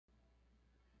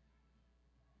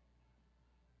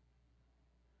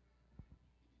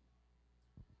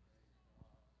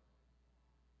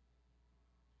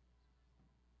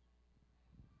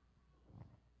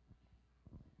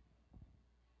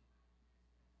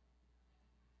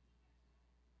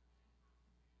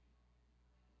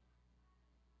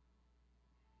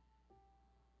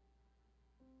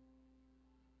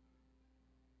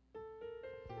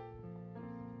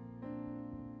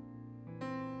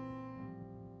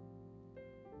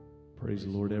Praise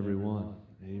the Lord, everyone.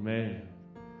 Amen.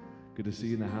 Good to see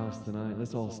you in the house tonight.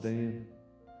 Let's all stand.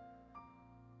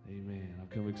 Amen. I've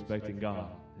come expecting God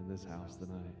in this house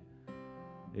tonight.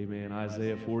 Amen.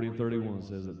 Isaiah 40:31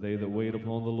 says that they that wait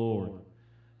upon the Lord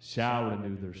shall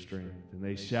renew their strength, and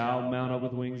they shall mount up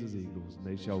with wings as eagles, and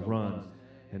they shall run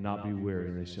and not be weary,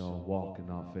 and they shall walk and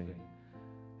not faint.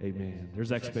 Amen.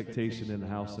 There's expectation in the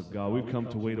house of God. We've come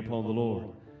to wait upon the Lord.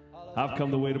 I've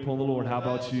come to wait upon the Lord. How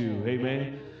about you?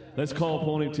 Amen. Let's call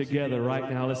upon him together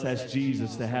right now. Let's ask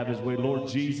Jesus to have his way. Lord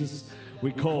Jesus,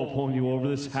 we call upon you over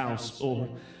this house, Lord.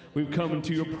 We've come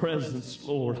into your presence,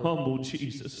 Lord, humble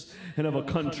Jesus, and of a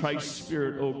contrite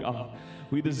spirit, oh God.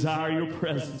 We desire your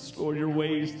presence, Lord, your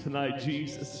ways tonight,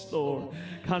 Jesus, Lord.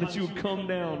 God, that you would come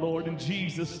down, Lord, in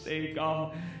Jesus' name,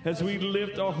 God, as we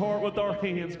lift our heart with our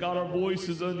hands, God, our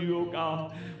voices unto you, oh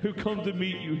God, who come to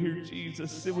meet you here,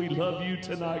 Jesus. And we love you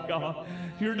tonight, God.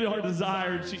 You're our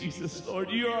desire, Jesus, Lord.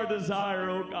 You're our desire,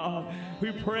 oh God.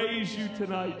 We praise you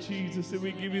tonight, Jesus, and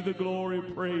we give you the glory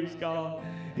and praise, God.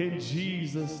 In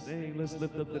Jesus' name, let's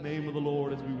lift up the name of the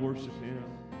Lord as we worship him.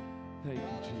 Thank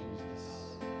you,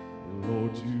 Jesus.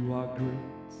 Lord, you are great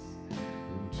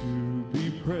and to be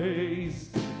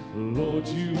praised. Lord,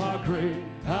 you are great.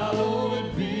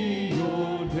 Hallowed be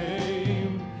your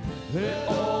name. Let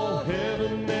all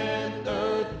heaven and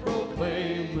earth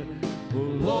proclaim. Oh,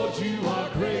 Lord, you are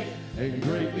great and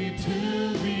greatly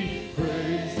to be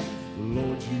praised.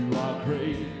 Lord, you are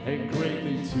great and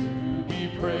greatly to be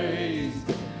praised.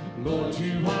 Lord,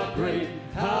 you are great.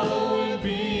 Hallowed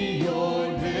be your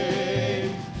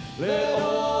name. Let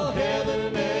all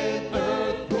heaven and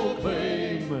earth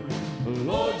proclaim.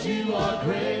 Lord, you are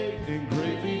great and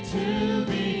greatly to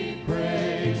be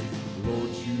praised.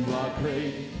 Lord, you are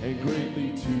great and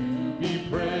greatly to be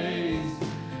praised.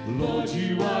 Lord,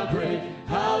 you are great.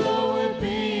 Hallowed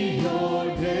be your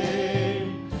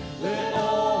name. Let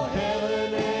all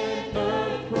heaven and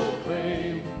earth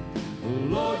proclaim.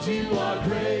 Lord, you are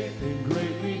great and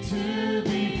greatly to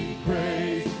be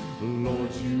praised.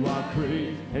 Lord, you are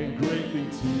great and greatly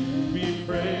to be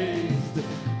praised.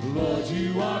 Lord,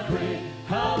 you are great.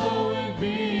 Hallowed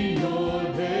be your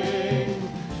name.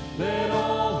 Let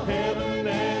all heaven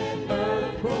and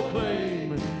earth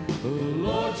proclaim.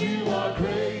 Lord, you are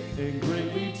great and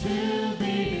greatly to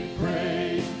be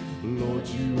praised. Lord,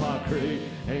 you are great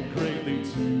and greatly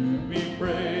to be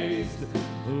praised.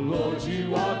 Lord,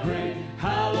 you are great.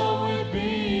 Hallowed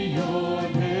be your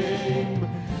name.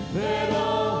 Let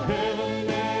all heaven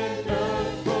and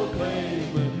earth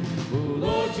proclaim.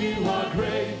 Lord, you are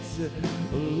great.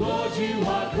 Lord, you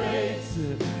are great.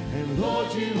 And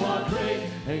Lord, you are great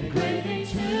and greatly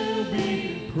to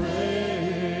be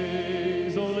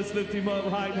praised. Oh, let's lift him up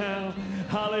right now.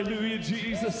 Hallelujah,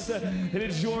 Jesus. It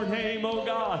is your name, oh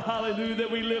God. Hallelujah, that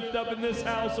we lift up in this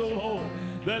house, oh Lord.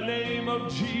 The name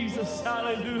of Jesus.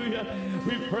 Hallelujah.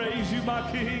 We praise you, my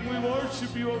King. We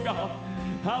worship you, oh God.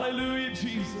 Hallelujah,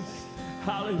 Jesus.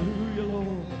 Hallelujah,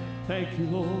 Lord. Thank you,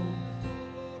 Lord.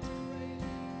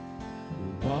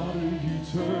 Water you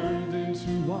turned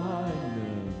into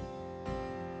wine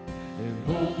and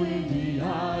opened the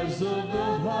eyes of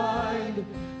the blind.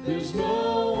 There's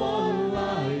no one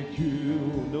like you.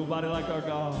 Nobody like our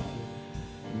God.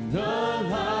 None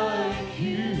like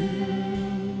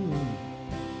you.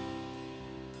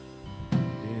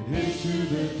 And into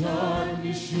the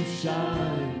darkness you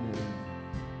shine,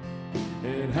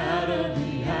 and out of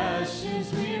the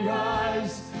ashes we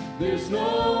rise. There's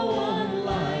no one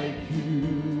like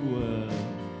you,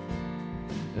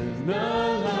 and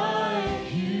none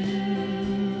like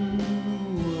you.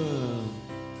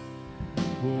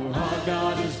 For our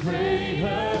God is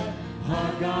greater,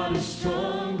 our God is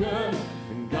stronger,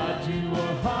 and God, you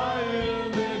are higher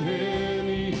than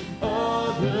any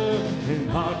other. And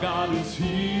our God is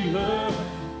healer,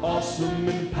 awesome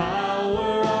in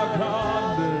power, our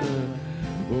God.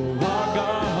 Oh, our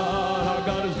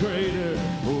God is greater.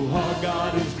 Oh, our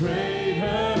God is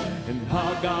greater, and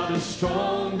our God is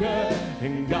stronger,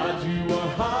 and God, you are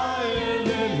higher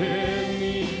than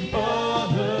any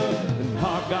other. And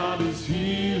our God is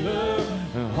healer,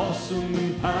 and awesome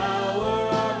in power,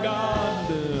 our God.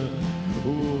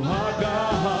 Oh, our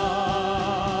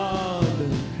God.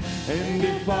 And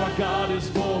if our God is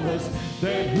for us,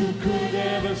 then who could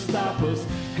ever stop us?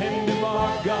 And if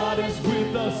our God is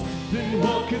with us, then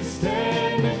what can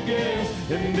stand against?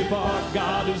 And if our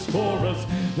God is for us,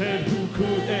 then who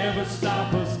could ever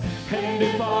stop us? And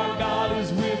if our God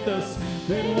is with us,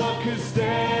 then what can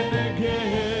stand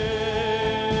against?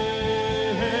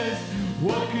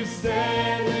 What can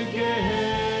stand against?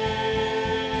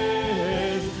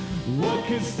 What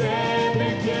can stand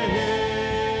against?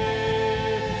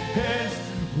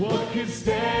 What could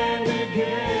stand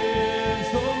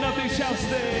against? Oh, nothing shall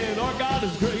stand. Our God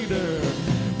is greater.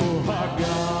 For our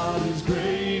God is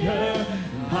greater.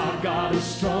 Our God is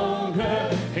stronger.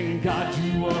 And God,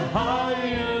 you are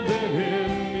higher than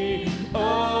any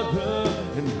other.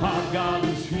 And our God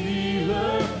is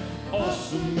healer.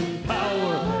 Awesome in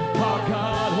power. Our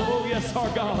God, oh yes, our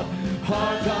God.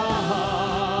 Our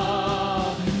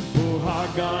God. For our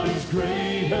God is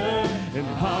greater. And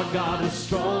our God is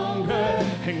stronger,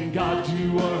 and God,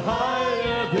 you are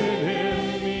higher than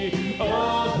any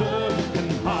other,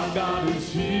 and our God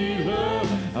is healer,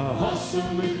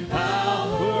 awesome in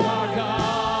power, our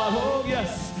God, oh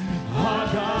yes, our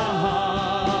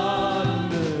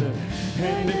God.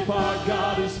 And if our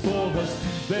God is for us,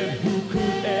 then who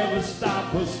could ever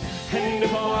stop us? And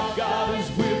if our God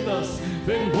is with us,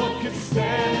 then what could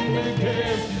stand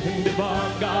against? And if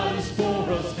our God is for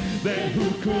us, then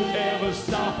who could ever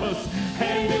stop us?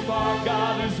 And if our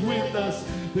God is with us,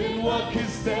 then what could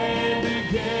stand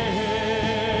against?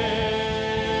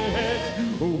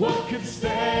 What could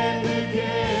stand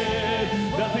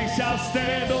against? Nothing shall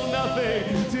stand, oh nothing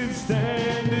to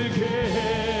stand against.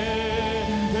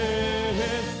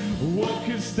 What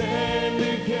could stand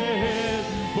against?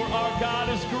 For our God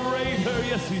is greater,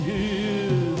 yes He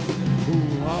is.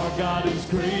 Our God is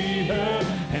greater,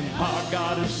 and our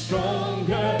God is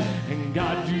stronger, and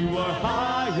God, you are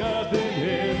higher than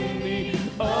any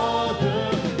other,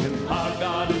 and our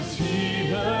God is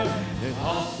healer, and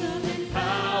awesome in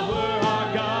power,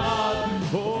 our God,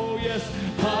 oh yes,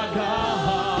 our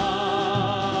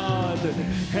God.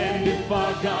 And if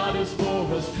our God is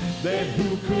for us, then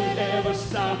who could ever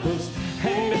stop us?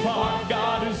 And if our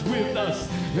God is with us,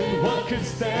 then what could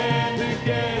stand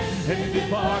against? And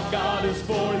if our God is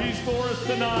He's for us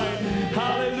tonight.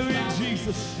 Hallelujah,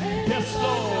 Jesus. Yes,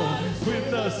 Lord,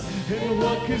 with us. And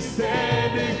what could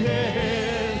stand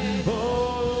against?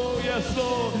 Oh, yes,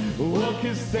 Lord. What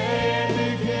could stand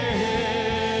against?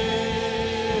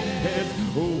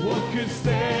 Oh, what could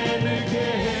stand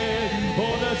against?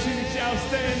 Oh, nothing shall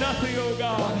stand, nothing, oh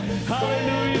God.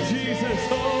 Hallelujah, Jesus.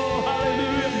 Oh,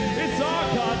 hallelujah. It's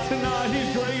our God tonight.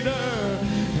 He's greater.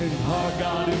 And our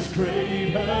God is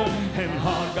greater. And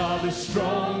our God is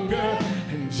stronger.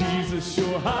 And Jesus,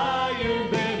 you're higher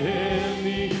than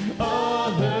any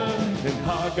other. And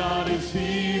our God is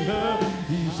healer.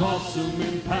 He's awesome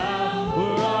in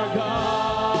power. Our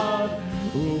God.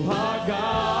 Oh, our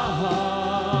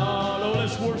God. Oh,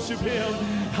 let's worship Him.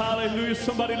 Hallelujah.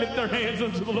 Somebody lift their hands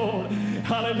unto the Lord.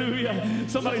 Hallelujah.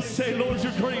 Somebody say, Lord,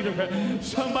 you're greater.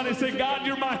 Somebody say, God,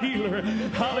 you're my healer.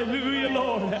 Hallelujah,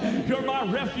 Lord. You're my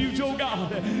refuge, oh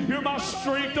God. You're my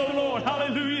strength, oh Lord.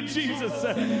 Hallelujah, Jesus.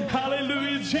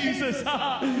 Hallelujah, Jesus.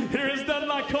 There is none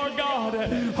like our God.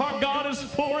 Our God is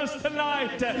for us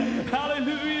tonight.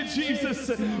 Hallelujah, Jesus.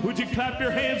 Would you clap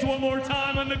your hands one more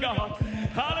time unto God?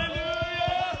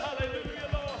 Hallelujah. Hallelujah,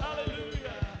 Lord.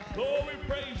 Hallelujah. Lord, we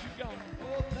praise you, God.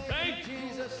 Thank you,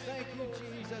 Jesus. Thank you,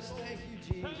 Jesus. Thank you,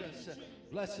 Jesus.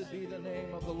 Blessed be the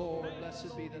name of the Lord.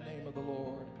 Blessed be the name of the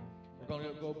Lord. We're going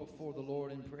to go before the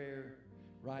Lord in prayer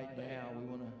right now. We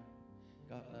want to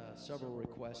got several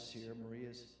requests here.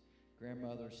 Maria's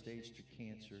grandmother, stage 2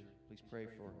 cancer. Please pray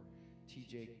for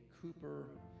T.J. Cooper,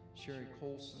 Sherry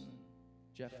Colson,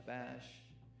 Jeff Bash.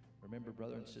 Remember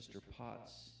brother and sister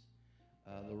Potts,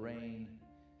 Lorraine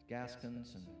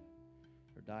Gaskins, and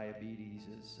her diabetes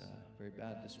is very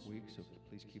bad this week, so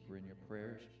please keep her in your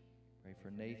prayers. Pray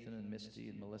for Nathan and Misty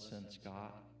and Melissa and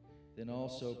Scott. Then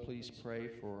also please pray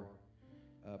for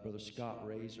Brother Scott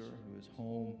Razor, who is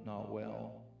home, not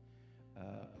well.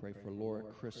 Pray for Laura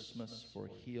Christmas for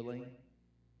healing.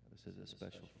 This is a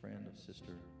special friend of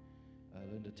Sister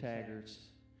Linda Taggart's.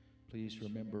 Please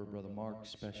remember Brother Mark's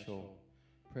special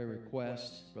prayer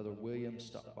request. Brother William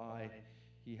stopped by.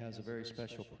 He has a very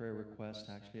special prayer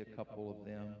request, actually a couple of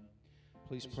them.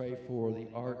 Please pray for the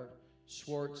Art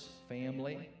Swartz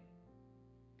family.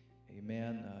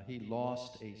 Amen. He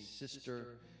lost a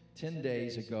sister 10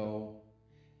 days ago,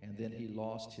 and then he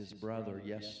lost his brother,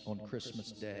 on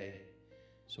Christmas Day.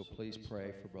 So please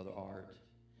pray for Brother Art.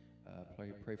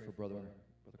 Pray for Brother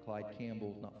Clyde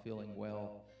Campbell, not feeling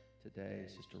well today.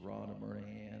 Sister Rhonda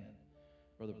Murnahan.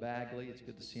 Brother Bagley, it's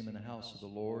good to see him in the house of the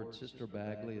Lord. Sister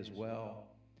Bagley as well.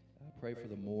 Pray for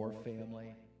the Moore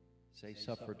family. Say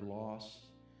suffered loss.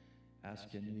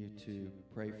 Asking you to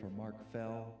pray for Mark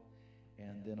Fell,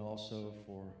 and then also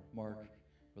for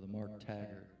Brother Mark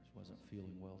Taggart, who wasn't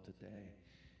feeling well today.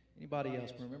 Anybody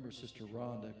else? Remember Sister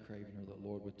Rhonda Cravener, that the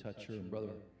Lord would touch her, and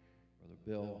Brother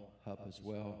Bill Hupp as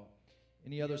well.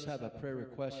 Any others have a prayer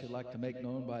request you'd like to make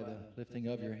known by the lifting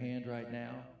of your hand right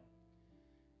now?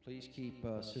 Please keep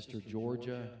Sister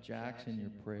Georgia Jackson in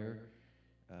your prayer.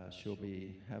 She'll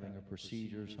be having a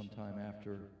procedure sometime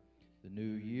after the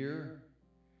new year.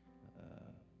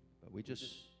 But we just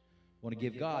want to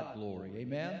give God glory.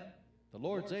 Amen? The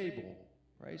Lord's able.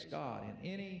 Praise God.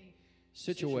 In any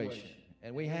situation.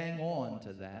 And we hang on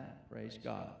to that. Praise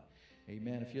God.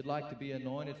 Amen. If you'd like to be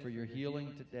anointed for your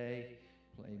healing today,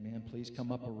 amen, please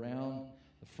come up around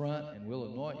the front and we'll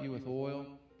anoint you with oil.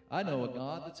 I know a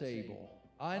God that's able.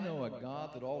 I know a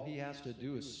God that all he has to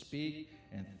do is speak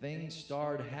and things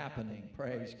start happening.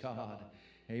 Praise God.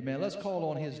 Amen. Let's call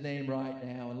on his name right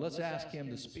now and let's ask him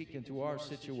to speak into our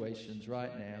situations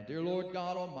right now. Dear Lord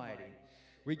God Almighty,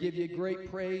 we give you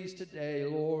great praise today,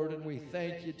 Lord, and we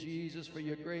thank you, Jesus, for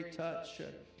your great touch.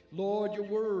 Lord, your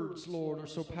words, Lord, are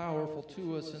so powerful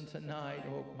to us, and tonight,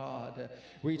 oh God,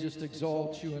 we just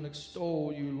exalt you and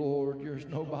extol you, Lord. There's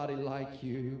nobody like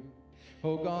you.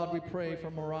 Oh God, we pray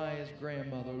for Mariah's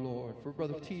grandmother, Lord, for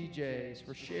Brother TJ's,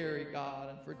 for Sherry, God,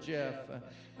 and for Jeff.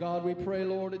 God, we pray,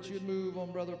 Lord, that you'd move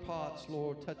on Brother Potts,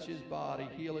 Lord, touch his body,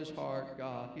 heal his heart,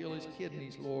 God, heal his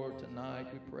kidneys, Lord, tonight,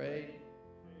 we pray.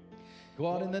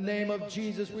 God, in the name of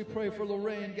Jesus, we pray for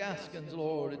Lorraine Gaskins,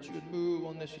 Lord, that you would move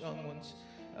on this young one's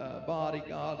body,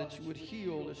 God, that you would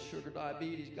heal this sugar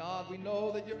diabetes. God, we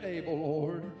know that you're able,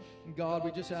 Lord. God,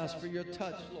 we just ask for your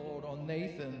touch, Lord, on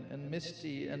Nathan and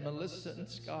Misty and Melissa and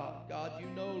Scott. God, you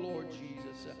know, Lord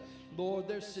Jesus, Lord,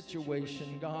 their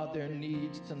situation, God, their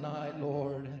needs tonight,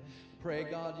 Lord. Pray,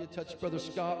 God, you touch Brother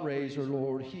Scott Razor,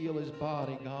 Lord. Heal his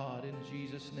body, God, in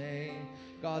Jesus' name.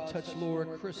 God, touch Laura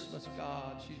Christmas,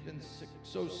 God. She's been sick,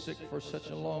 so sick for such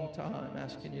a long time,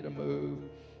 asking you to move.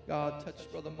 God, touch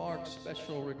Brother Mark's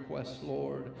special request,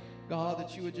 Lord. God,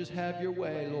 that you would just have your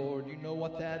way, Lord. You know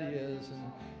what that is.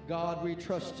 And God, we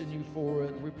trust in you for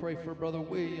it. We pray for Brother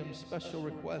William's special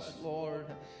request, Lord.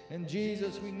 And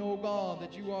Jesus, we know, God,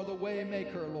 that you are the way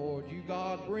maker, Lord. You,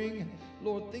 God, bring,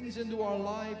 Lord, things into our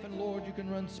life. And, Lord, you can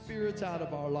run spirits out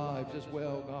of our lives as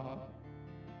well, God.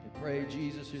 Pray,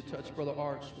 Jesus, you touch Brother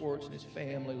Art Schwartz and his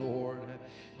family, Lord.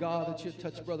 God, that you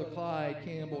touch Brother Clyde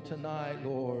Campbell tonight,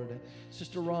 Lord.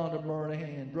 Sister Rhonda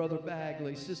Murnahan, Brother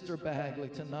Bagley, Sister Bagley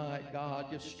tonight,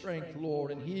 God. Give strength, Lord,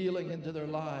 and healing into their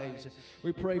lives.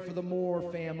 We pray for the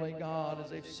Moore family, God, as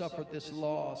they've suffered this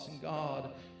loss. And,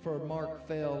 God, for Mark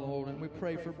Fell, Lord. And we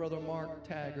pray for Brother Mark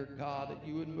Taggart, God, that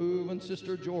you would move in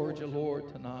Sister Georgia,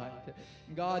 Lord, tonight.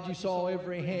 God, you saw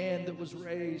every hand that was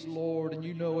raised, Lord, and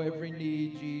you know every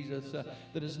need, Jesus,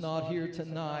 that is not here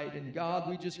tonight. And God,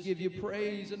 we just give you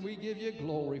praise and we give you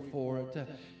glory for it.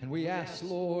 And we ask,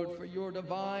 Lord, for your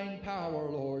divine power,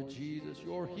 Lord Jesus,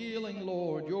 your healing,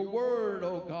 Lord, your word,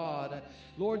 oh God.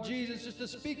 Lord Jesus, just to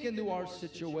speak into our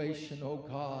situation, oh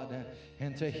God,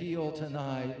 and to heal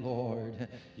tonight, Lord.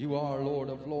 You are Lord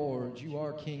of Lords. You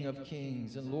are King of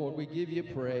Kings. And Lord, we give you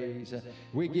praise.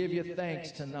 We give you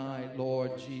thanks tonight,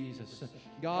 Lord Jesus.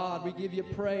 God, we give you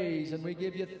praise and we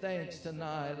give you thanks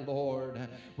tonight, Lord.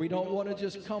 We don't want to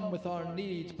just come with our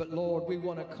needs, but Lord, we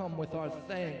want to come with our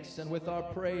thanks and with our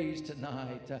praise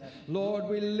tonight. Lord,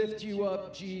 we lift you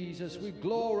up, Jesus. We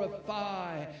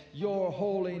glorify your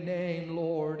holy name,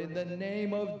 Lord. In the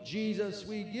name of Jesus,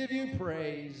 we give you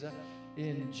praise.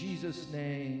 In Jesus'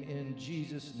 name, in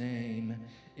Jesus' name,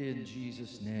 in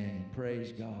Jesus' name.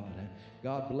 Praise God.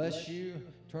 God bless you.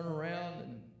 Turn around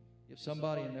and give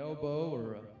somebody an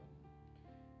elbow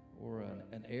or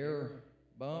an air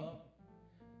bump,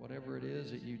 whatever it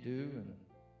is that you do. And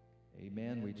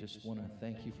amen. We just want to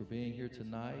thank you for being here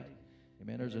tonight.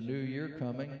 Amen. There's a new year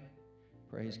coming.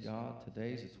 Praise God.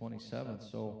 Today's the 27th.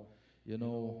 So, you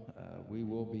know, we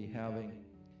will be having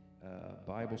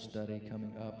Bible study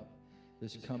coming up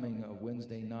this coming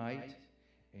Wednesday night.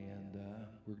 And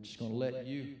we're just going to let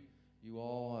you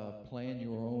all plan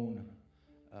your own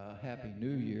Happy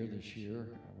New Year this year.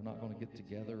 We're not going to get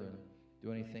together and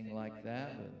do anything like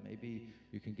that, but maybe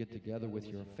you can get together with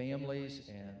your families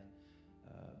and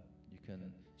you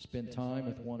can spend time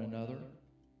with one another.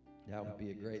 That would be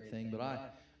a great thing. But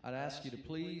I'd ask you to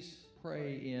please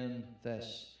pray in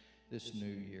this new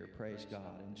year. Praise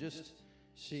God. And just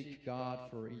seek God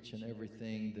for each and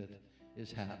everything that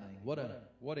is happening. What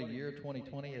a year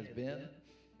 2020 has been.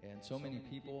 And so many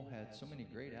people had so many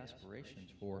great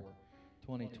aspirations for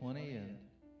 2020. And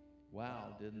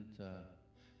wow, it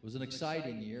was an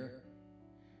exciting year.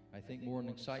 I think more an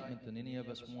excitement than any of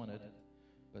us wanted.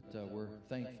 But we're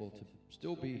thankful to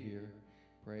still be here.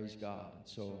 Praise God. And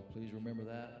so please remember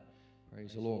that.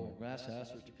 Praise the Lord. I'm going to ask the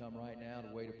ushers to come right now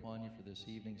to wait upon you for this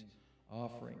evening's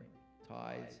offering,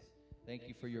 tithes. Thank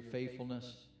you for your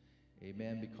faithfulness.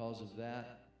 Amen. Because of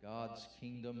that, God's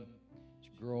kingdom is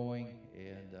growing,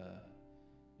 and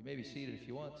You may be seated if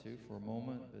you want to for a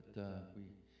moment, but we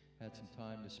had some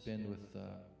time to spend with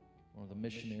one of the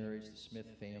missionaries, the Smith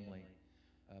family,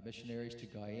 missionaries to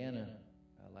Guyana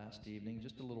last evening,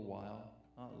 just a little while,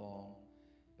 not long,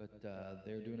 but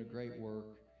they're doing a great work,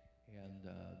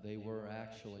 and they were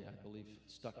actually, I believe,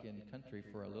 stuck in country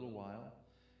for a little while,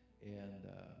 and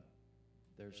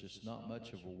there's just not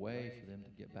much of a way for them to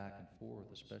get back and forth,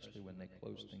 especially when they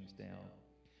close things down.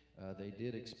 They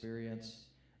did experience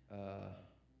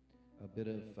a bit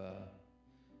of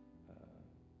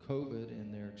COVID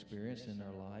in their experience, in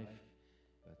their life,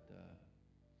 but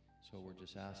so we're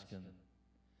just asking,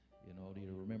 you know, to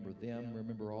remember them,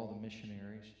 remember all the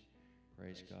missionaries.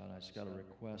 Praise God. I just got a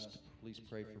request. Please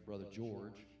pray for Brother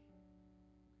George.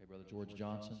 Okay, Brother George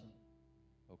Johnson.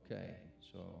 Okay,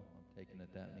 so I'm taking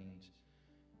it that means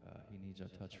he needs a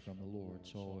touch from the Lord.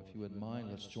 So if you wouldn't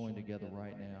mind, let's join together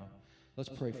right now. Let's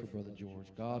pray for Brother George.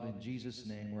 God, in Jesus'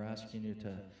 name, we're asking you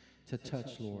to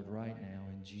touch, Lord, right now,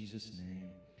 in Jesus' name.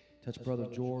 Touch Brother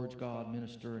George, God,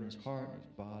 minister in his heart and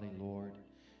his body, Lord.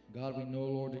 God, we know,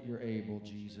 Lord, that you're able,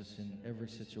 Jesus, in every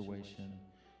situation,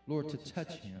 Lord, to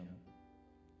touch him.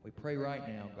 We pray right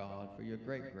now, God, for your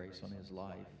great grace on his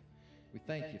life. We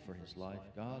thank you for his life,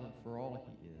 God, and for all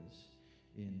he is.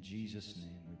 In Jesus'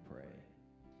 name we pray.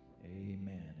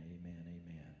 Amen, amen,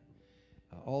 amen.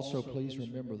 Also, please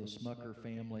remember the Smucker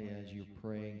family as you're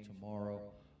praying tomorrow.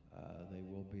 They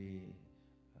will be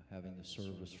having the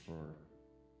service for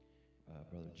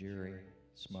Brother Jerry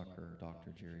Smucker,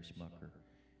 Dr. Jerry Smucker.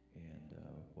 And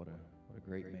what a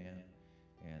great man.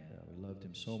 And we loved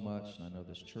him so much, and I know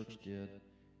this church did.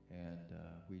 And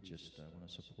we just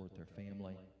want to support their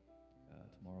family.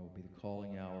 Tomorrow will be the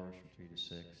calling hours from 3 to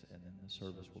 6, and then the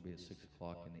service will be at 6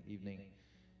 o'clock in the evening.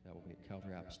 That will be at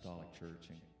Calvary Apostolic Church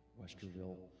in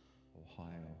Westerville,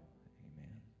 Ohio.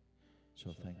 Amen.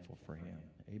 So thankful for him.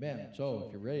 Amen. So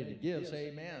if you're ready to give, say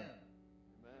amen.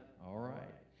 Amen. All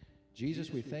right. Jesus,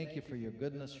 we thank you for your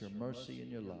goodness, your mercy,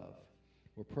 and your love.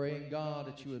 We're praying, God,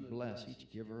 that you would bless each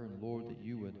giver, and Lord, that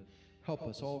you would help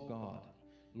us all, God,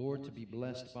 Lord, to be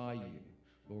blessed by you.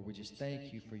 Lord, we just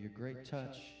thank you for your great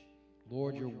touch.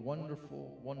 Lord, your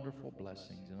wonderful, wonderful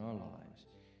blessings in our lives.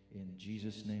 In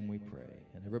Jesus' name we pray.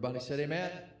 And everybody said amen.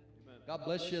 God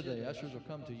bless you. The ushers will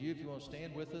come to you if you want to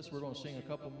stand with us. We're going to sing a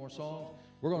couple more songs.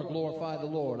 We're going to glorify the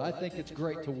Lord. I think it's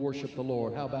great to worship the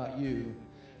Lord. How about you?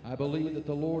 I believe that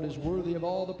the Lord is worthy of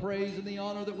all the praise and the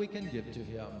honor that we can give to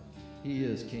him. He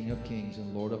is King of kings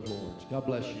and Lord of lords. God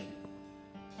bless you.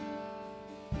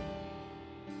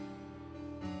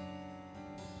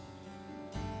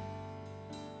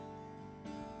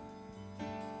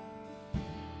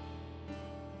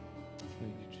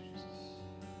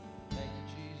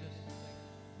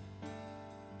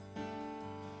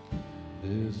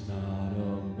 There's not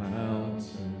a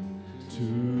mountain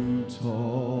too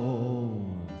tall.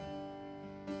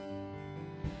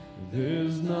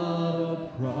 There's not a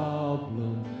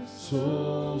problem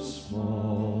so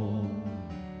small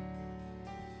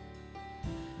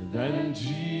that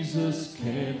Jesus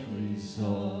can't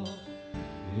resolve.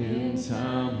 In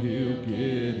time he'll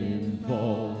get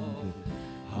involved.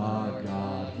 Our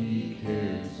God, he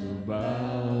cares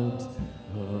about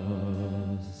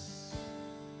us.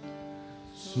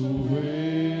 So wait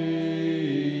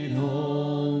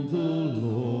on the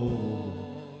Lord.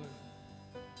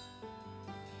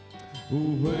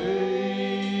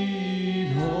 Wait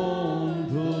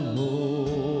on the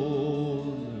Lord.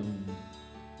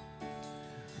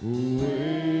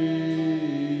 Wait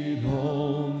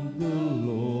on the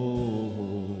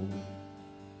Lord.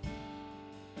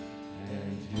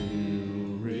 And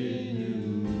he'll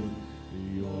renew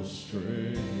your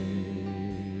strength.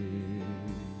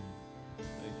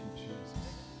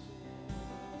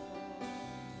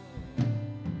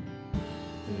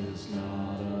 There's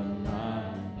not a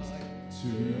night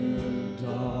too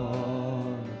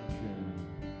dark,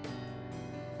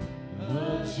 a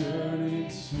journey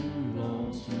too long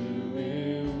to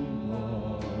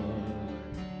embark.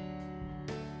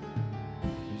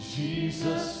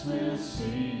 Jesus will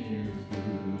see you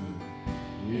through.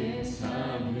 In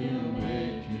time he'll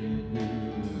make you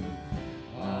new.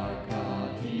 Our God,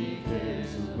 he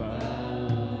cares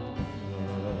about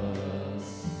us.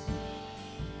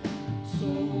 So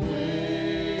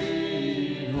wait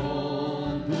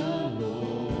on the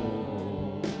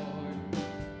Lord.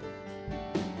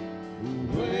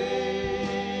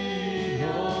 Wait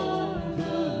on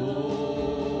the Lord.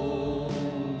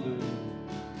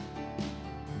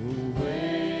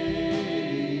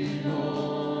 Wait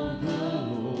on the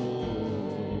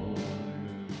Lord.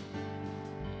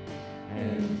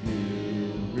 And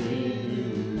he'll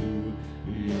renew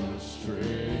your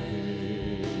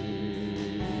strength.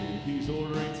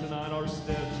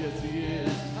 steps. Yes, He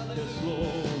is. Yes,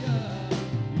 Lord.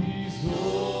 He's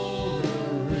holy.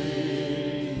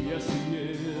 Yes, He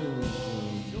is.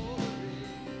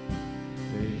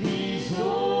 He's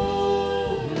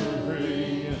holy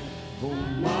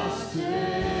on my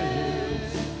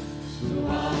steps. So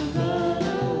I'm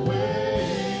gonna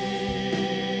wait.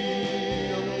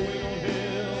 I'm gonna wait on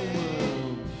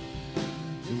Him.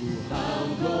 So I'm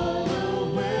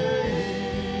gonna wait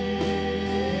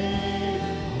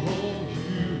on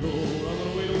You, Lord. I'm gonna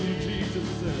wait on You,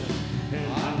 Jesus. And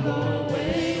I'm gonna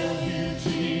wait on You,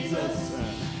 Jesus.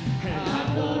 And I'm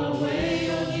gonna wait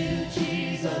on You,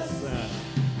 Jesus.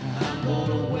 I'm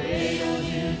gonna wait on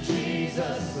You,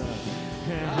 Jesus.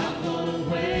 And I'm gonna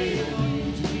wait on You,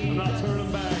 Jesus. I'm not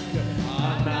turning back.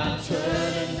 I'm not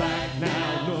turning back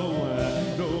now. No,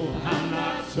 no, I'm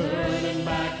not turning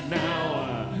back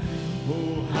now.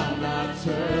 Oh, I'm not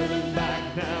turning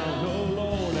back now. No,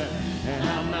 Lord. And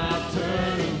I'm not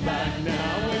turning back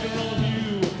now. I'm waiting on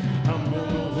You. I'm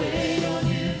gonna wait on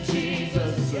You,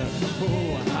 Jesus.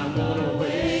 Oh, I'm gonna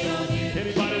wait on You.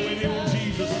 Anybody waiting on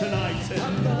Jesus tonight?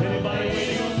 Anybody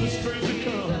waiting on the strength to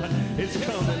come? It's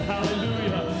coming.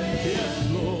 Hallelujah. Yes,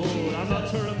 Lord. I'm not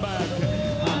turning back.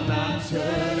 I'm not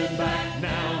turning back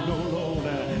now. No, Lord.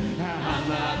 I'm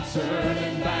not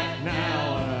turning back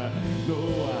now. No,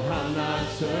 I'm not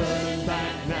turning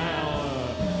back now.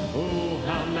 Oh,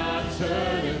 I'm not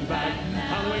turning back.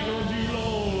 I'm waiting on You,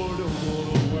 Lord. I'm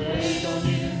gonna wait on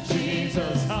You,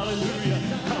 Jesus. Hallelujah.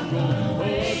 I'm gonna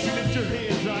wait. You lift your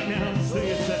hands right now and say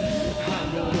it.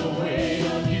 I'm gonna wait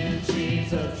on You,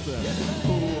 Jesus.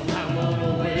 Oh, I'm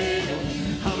gonna wait on You.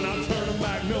 I'm not turning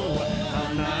back. No,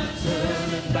 I'm not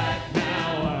turning back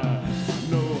now.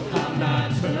 No, I'm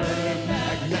not turning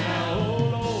back now. Oh,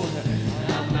 Lord,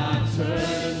 I'm not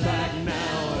turning back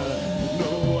now.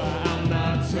 No, I'm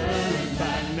not turning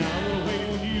back now. I'm gonna wait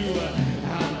on You.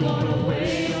 I'm gonna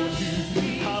wait on You.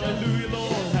 Hallelujah,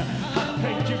 Lord. I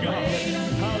thank You, God.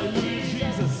 Hallelujah,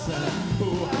 Jesus.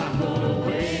 Oh, I'm gonna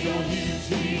wait on You,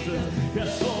 Jesus.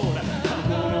 Yes, Lord. I'm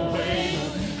gonna wait.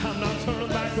 I'm not turning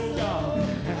back, oh God.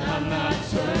 I'm not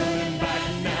turning back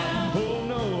now. Oh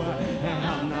no,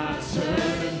 I'm not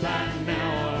turning back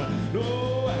now.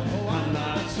 No, I'm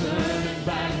not turning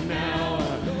back now.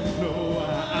 No,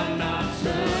 I'm not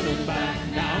turning back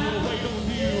now. I'm gonna wait on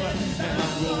You, and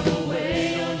I'm gonna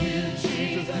wait on You,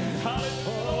 Jesus.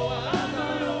 Hallelujah. I'm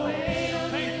gonna wait on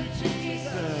You,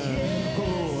 Jesus. Oh,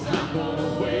 I'm gonna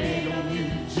wait on You,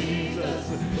 Jesus.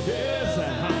 Yes,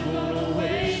 I'm gonna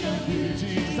wait on You,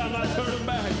 Jesus. I'm not turning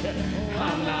back.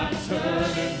 I'm not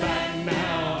turning back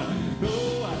now. No,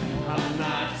 I'm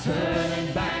not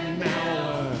turning back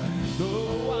now. No,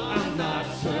 I'm not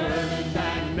turning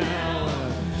back now.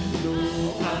 No,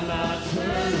 I'm not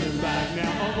turning back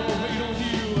now. I'm gonna wait on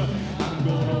You. I'm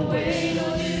gonna wait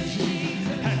on You,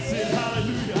 Jesus. That's it.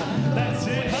 Hallelujah. That's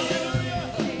it. Hallelujah.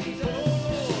 Oh,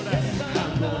 Lord.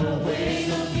 I'm gonna wait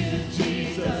on You,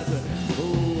 Jesus. Oh,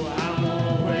 I'm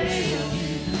gonna wait on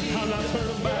You. I'm not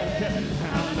turning back.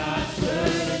 I'm not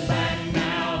turning back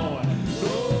now.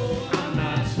 No, I'm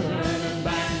not turning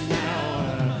back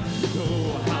now. No,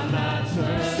 I'm not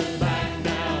turning back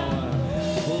now.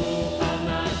 Oh, I'm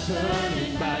not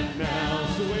turning back now.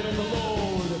 So wait on the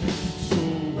Lord. So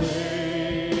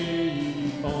wait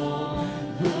on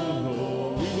the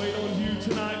Lord. We wait on You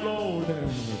tonight, Lord.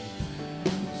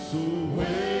 So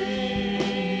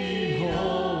wait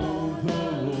on the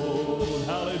Lord.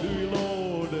 Hallelujah,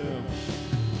 Lord.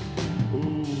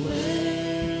 Oh,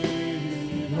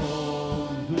 wait on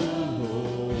the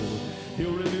Lord.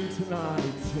 He'll renew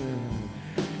tonight,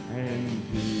 and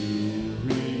He'll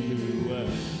renew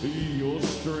your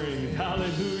strength.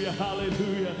 Hallelujah,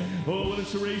 hallelujah. Oh, why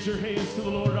don't you raise your hands to the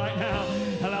Lord right now?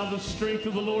 Allow the strength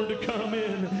of the Lord to come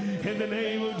in the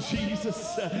name of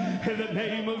Jesus. In the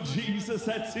name of Jesus,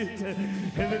 that's it.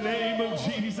 In the name of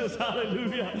Jesus,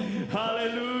 hallelujah,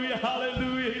 hallelujah,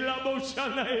 hallelujah.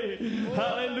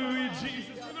 Hallelujah,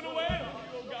 Jesus. We're going to wait on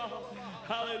You, oh God.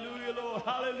 Hallelujah, Lord.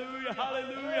 Hallelujah,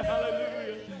 hallelujah,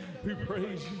 hallelujah. We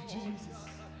praise You, Jesus.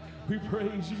 We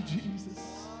praise You, Jesus.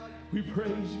 We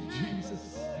praise You,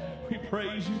 Jesus. We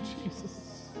praise You,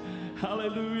 Jesus.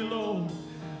 Hallelujah, Lord.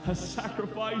 A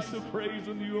sacrifice of praise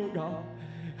on You, oh God.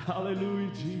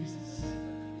 Hallelujah, Jesus.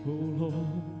 Oh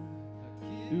Lord,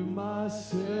 give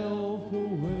myself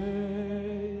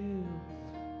away.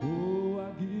 Oh,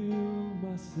 I give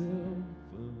myself.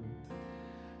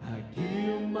 I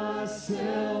give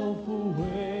myself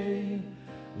away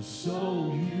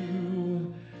so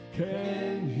You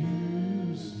can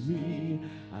use me.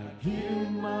 I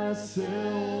give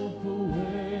myself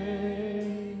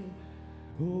away.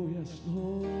 Oh yes,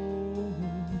 Lord.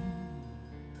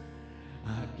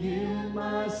 give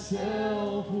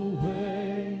myself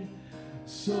away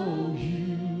so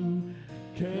you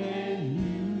can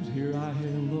use. Here I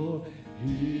am, Lord.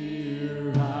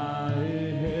 Here I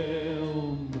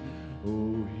am.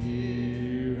 Oh,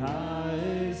 here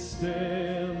I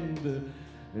stand.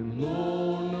 And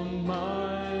Lord,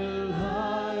 my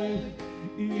life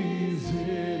is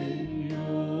in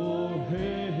your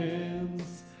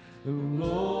hands. And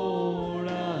Lord,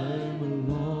 I'm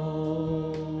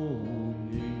longing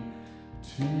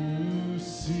to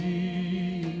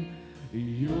see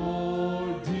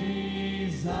your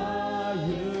desire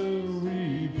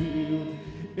revealed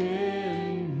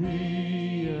in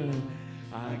me.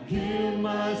 I give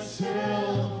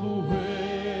myself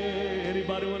away.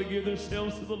 Anybody want to give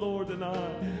themselves to the Lord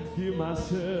tonight? Give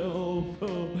myself.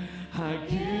 Oh, I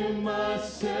give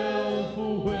myself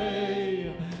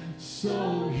away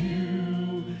so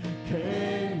you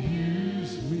can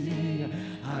use me.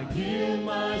 I give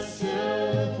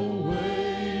myself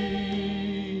away.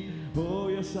 Oh,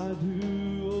 yes, I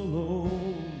do, oh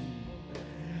Lord.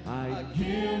 I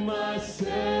give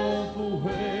myself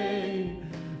away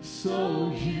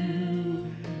so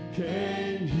you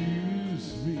can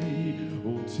use me.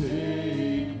 Oh,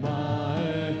 take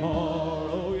my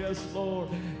heart. Oh, yes, Lord.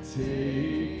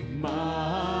 Take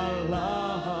my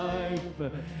life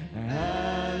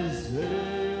as a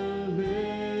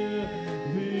living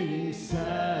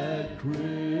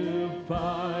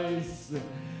sacrifice,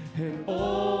 and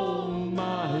all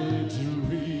my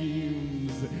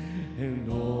dreams and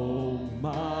all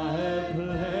my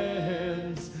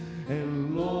plans,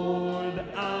 and Lord,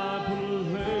 I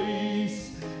place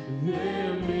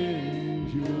them in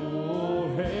your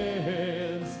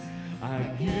hands. I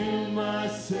give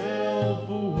myself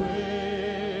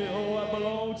away. Oh, I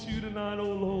belong to you tonight,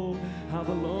 oh Lord. I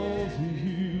belong to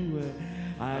you.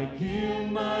 I give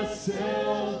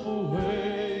myself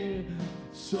away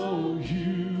so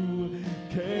you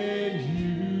can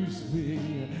use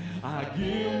me. I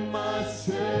give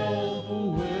myself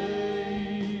away.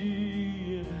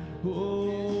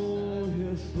 Oh,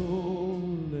 yes,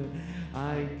 Lord.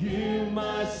 I give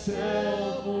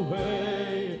myself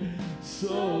away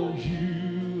so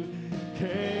you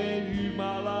can use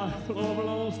my life. Lord,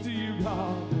 belongs to you,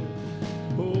 God.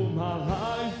 Oh, my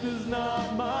life is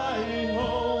not my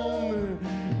own.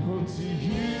 Unto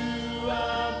you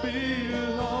I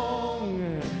belong.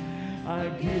 I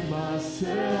give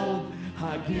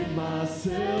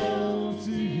myself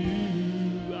to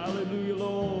you. Hallelujah,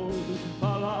 Lord.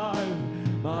 My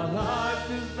life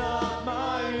is not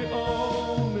my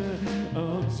own.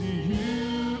 Unto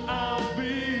you I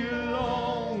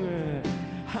belong.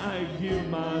 I give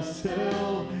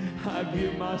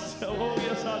myself. Oh,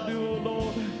 yes, I do, oh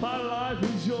Lord. My life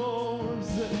is yours.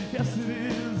 Yes, it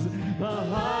is. My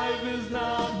life is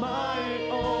not my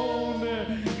own.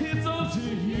 It's unto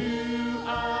you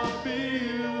I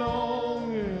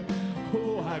belong.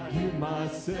 Oh, I give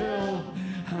myself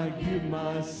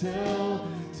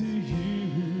to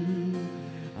you.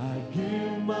 I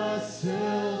give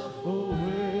myself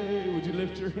away. Would you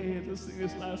lift your hands and sing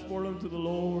this last part unto the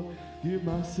Lord? Give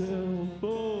myself,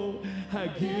 oh, I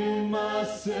give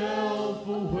myself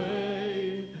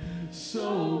away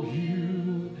so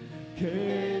you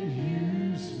can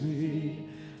use me.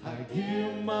 I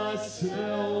give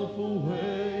myself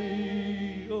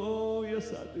away. Oh,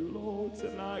 yes, I do, Lord,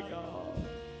 tonight, God.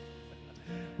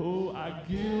 Oh, I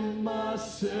give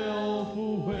myself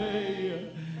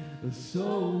away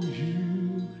so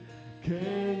you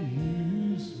can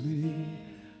use me.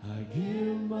 I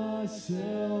give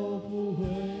myself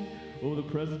away. Oh, the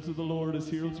presence of the Lord is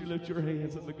here. Would you lift your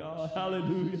hands unto God?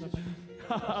 Hallelujah.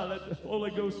 Let the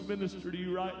Holy Ghost minister to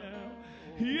you right now.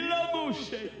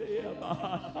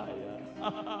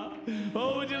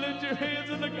 Oh, would you lift your hands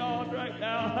unto God right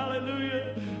now?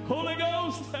 Hallelujah. Holy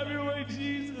Ghost, have your way,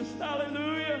 Jesus.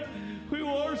 Hallelujah. We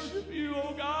worship you,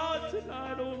 oh God,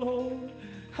 tonight, oh Lord.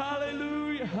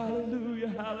 Hallelujah, hallelujah,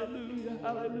 hallelujah,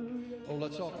 hallelujah. Oh,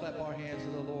 let's all clap our hands to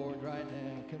the Lord right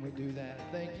now. Can we do that?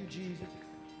 Thank you, Jesus.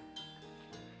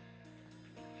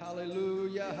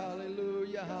 Hallelujah,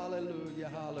 hallelujah, hallelujah,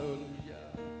 hallelujah.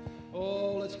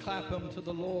 Oh, let's clap them to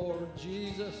the Lord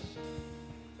Jesus.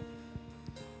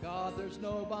 God, there's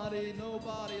nobody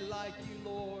like you,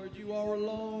 Lord. You are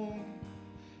alone.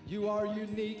 You are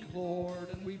unique, Lord,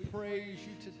 and we praise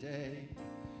you today.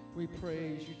 We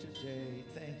praise you today.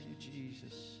 Thank you,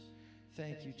 Jesus.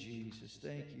 Thank you, Jesus.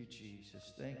 Thank you,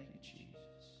 Jesus. Thank you,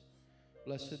 Jesus.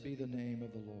 Blessed be the name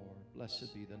of the Lord.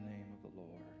 Blessed be the name of the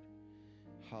Lord.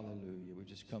 Hallelujah. We've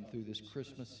just come through this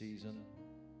Christmas season.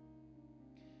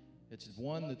 It's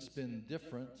one that's been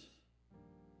different.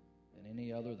 and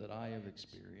any other that I have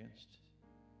experienced,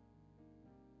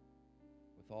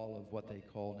 with all of what they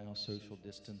call now social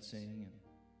distancing and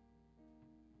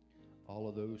all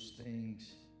of those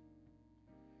things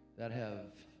that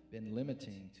have been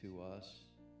limiting to us,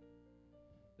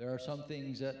 there are some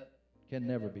things that can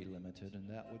never be limited, and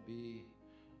that would be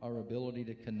our ability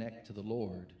to connect to the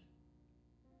Lord.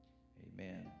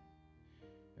 Amen.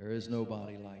 There is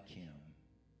nobody like Him.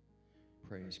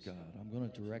 Praise God. I'm going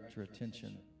to direct your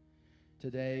attention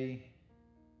today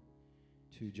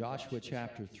to Joshua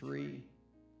chapter 3,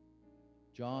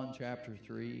 John chapter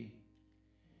 3,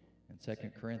 and 2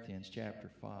 Corinthians chapter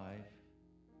 5.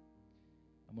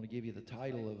 I'm going to give you the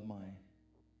title of my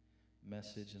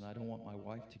message, and I don't want my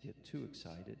wife to get too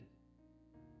excited.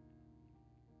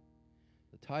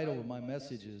 The title of my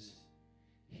message is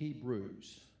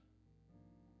Hebrews.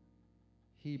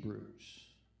 Hebrews.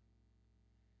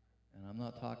 And I'm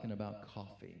not talking about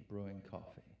coffee, brewing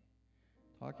coffee.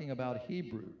 I'm talking about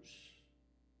Hebrews.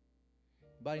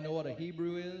 Anybody know what a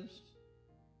Hebrew is?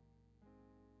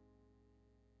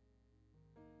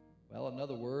 Well,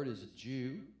 another word is a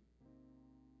Jew.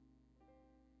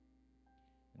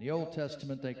 In the Old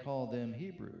Testament, they call them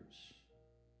Hebrews.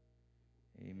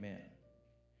 Amen.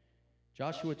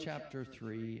 Joshua chapter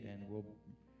 3, and we'll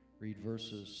read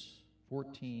verses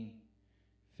 14,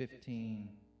 15,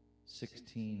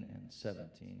 16, and 17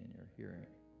 in your hearing.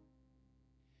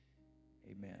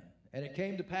 Amen. And it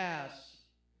came to pass,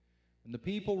 when the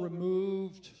people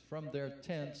removed from their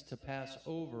tents to pass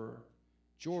over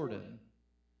Jordan,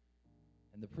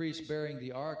 and the priest bearing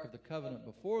the ark of the covenant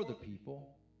before the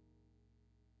people,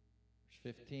 verse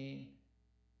 15,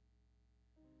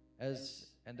 as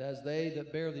they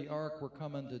that bear the ark were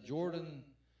come unto Jordan,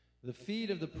 the feet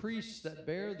of the priests that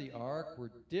bear the ark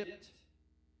were dipped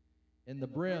in the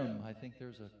brim. I think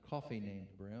there's a coffee named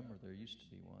Brim, or there used to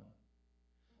be one.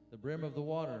 The brim of the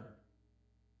water.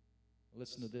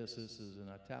 Listen to this. This is in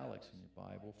italics in your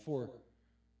Bible.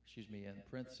 In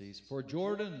parentheses. For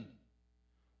Jordan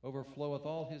overfloweth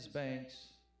all his banks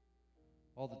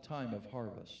all the time of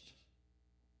harvest.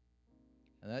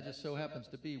 And that just so happens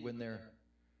to be when they're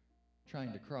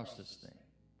trying to cross this thing.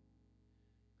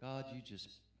 God,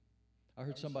 I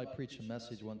heard somebody preach a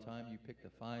message one time. You picked a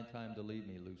fine time to leave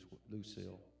me,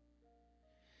 Lucille.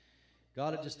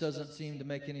 God, it just doesn't seem to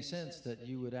make any sense that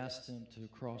you would ask them to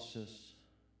cross this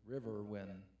river when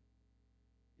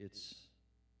it's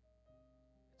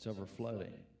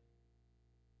overflowing.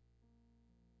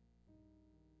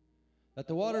 That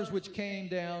the waters which came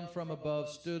down from above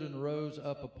stood and rose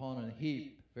up upon a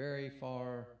heap very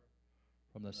far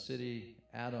from the city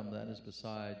Adam, that is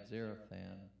beside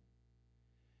Zarethan.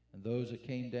 And those that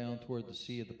came down toward the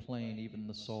sea of the plain, even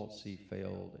the salt sea,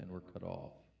 failed and were cut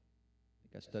off.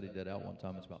 I think I studied that out one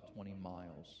time. It's about 20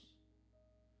 miles.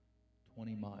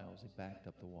 20 miles, they backed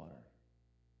up the water.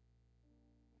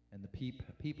 And the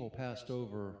people passed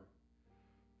over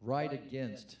right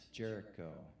against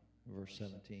Jericho, verse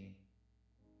 17.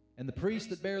 And the priests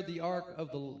that bare the ark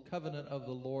of the covenant of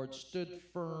the Lord stood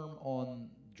firm on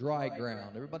dry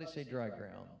ground. Everybody say dry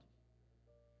ground.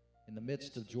 In the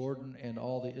midst of Jordan, and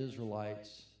all the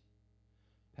Israelites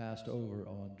passed over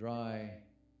on dry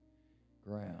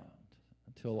ground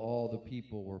until all the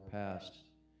people were passed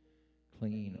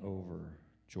clean over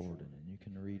Jordan. And you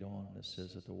can read on. It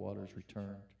says that the waters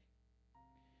returned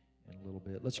in a little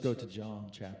bit. Let's go to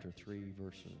John chapter 3,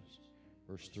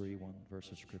 verse 3, one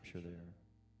verse of scripture there.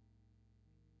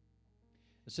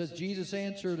 It says, Jesus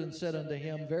answered and said unto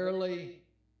him, Verily,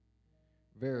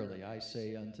 verily, I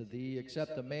say unto thee,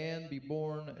 except a man be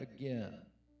born again,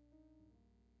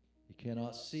 he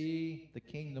cannot see the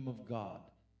kingdom of God.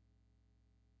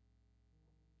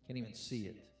 Can't even see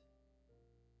it.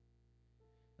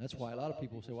 That's why a lot of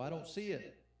people say, well, I don't see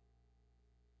it.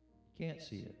 You can't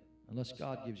see it unless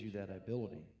God gives you that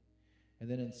ability. And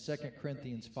then in 2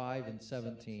 Corinthians 5 and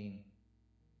 17,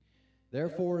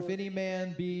 therefore, if any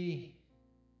man be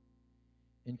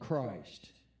in Christ,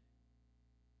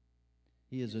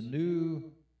 he is a new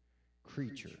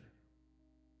creature.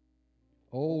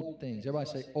 Old things. Everybody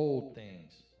say old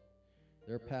things.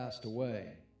 They're passed away.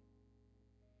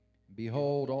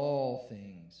 Behold, all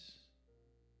things.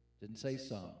 Didn't say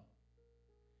some.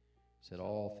 Said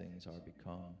all things are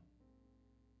become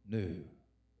new.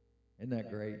 Isn't that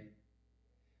great?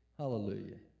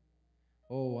 Hallelujah.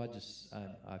 Oh,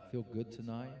 I feel good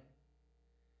tonight.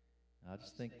 I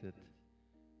just think that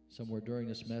somewhere during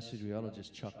this message, we ought to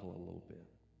just chuckle a little bit.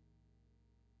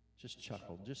 Just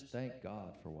chuckle. Just thank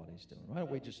God for what he's doing. Why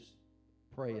don't we just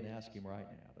pray and ask him right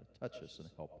now to touch us and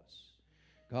help us.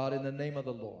 God, in the name of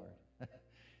the Lord,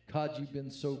 God, you've been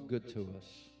so good to us.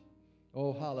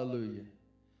 Oh, hallelujah.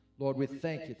 Lord, we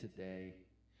thank you today,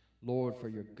 Lord, for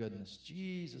your goodness.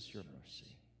 Jesus, your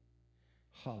mercy.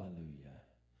 Hallelujah.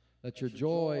 Let your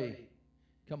joy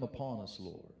come upon us,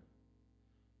 Lord.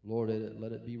 Lord,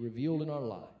 let it be revealed in our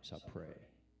lives, I pray.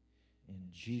 In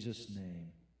Jesus'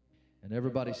 name. And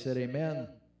everybody said amen.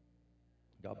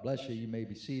 God bless you. You may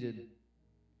be seated.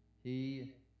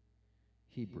 Hebrews.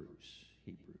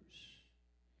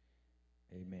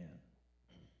 Amen.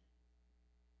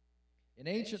 In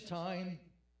ancient times,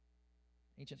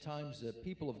 the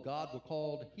people of God were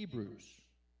called Hebrews.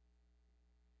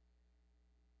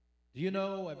 Do you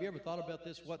know, have you ever thought about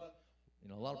this?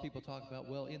 A lot of people talk about,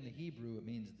 well, in the Hebrew it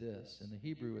means this, in the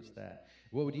Hebrew it's that.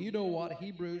 Well, do you know what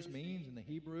Hebrews means in the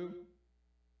Hebrew?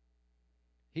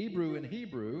 Hebrew in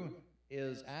Hebrew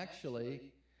is actually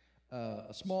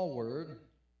a small word,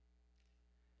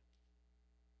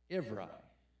 ivri.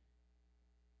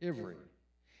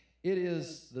 It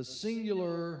is the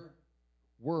singular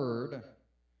word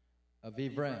of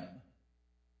Ivrem.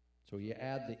 So you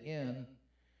add the M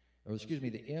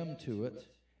to it,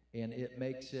 and it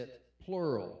makes it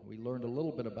plural. We learned a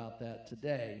little bit about that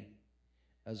today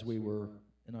as we were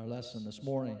in our lesson this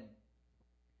morning.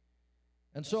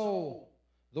 And so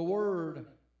the word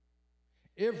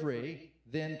Ivri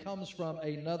then comes from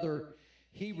another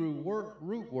Hebrew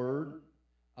root word,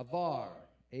 avar,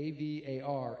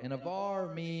 A-V-A-R. And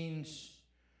avar means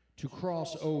to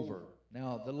cross over.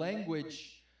 Now, the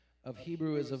language of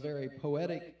Hebrew is a very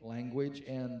poetic language,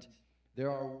 and there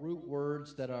are root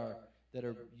words that are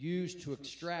used to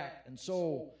extract. And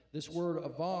so this word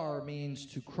avar means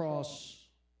to cross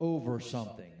over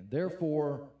something. And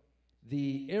therefore,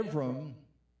 the Ivrim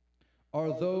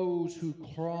are those who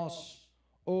cross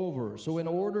over. So in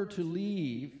order to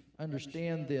leave,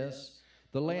 understand this,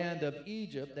 the land of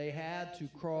Egypt, they had to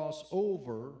cross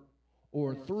over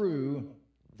or through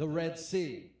the Red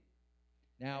Sea.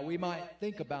 Now, we might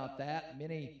think about that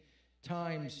many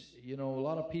times. A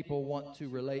lot of people want to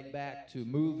relate back to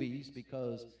movies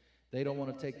because they don't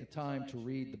want to take the time to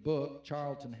read the book.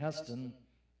 Charlton Heston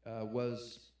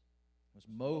was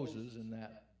Moses in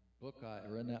that book,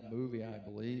 or in that movie, I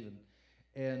believe,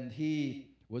 and he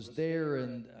was there,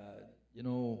 and he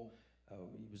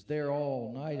was there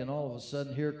all night, and all of a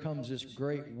sudden here comes this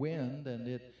great wind, and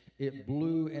it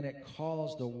blew, and it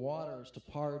caused the waters to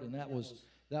part, and that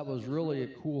was really a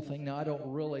cool thing. Now, I don't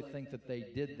really think that they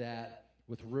did that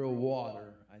with real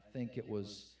water. I think it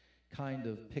was kind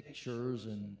of pictures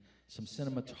and some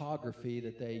cinematography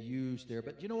that they used there.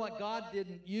 But you know what? God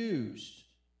didn't use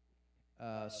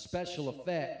special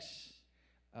effects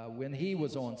when he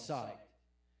was on site.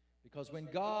 Because when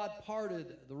God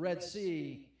parted the Red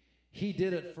Sea, he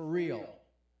did it for real.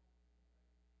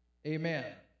 Amen.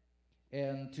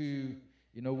 And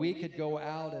we could go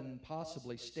out and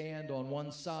possibly stand on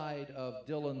one side of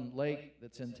Dillon Lake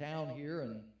that's in town here,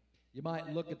 and you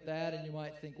might look at that and you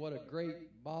might think, what a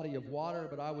great body of water,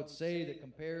 but I would say that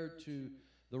compared to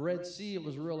the Red Sea, it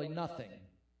was really nothing.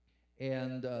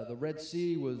 And the Red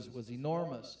Sea was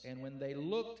enormous. And when they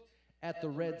looked at the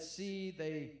Red Sea,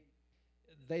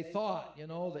 they thought,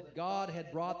 that God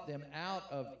had brought them out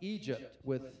of Egypt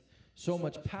with so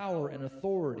much power and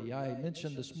authority. I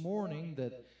mentioned this morning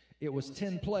that it was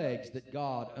 10 plagues that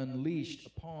God unleashed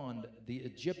upon the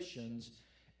Egyptians,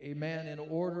 amen, in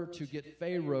order to get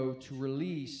Pharaoh to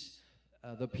release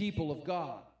the people of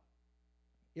God.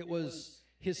 It was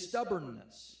his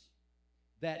stubbornness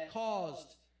that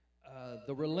caused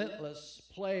the relentless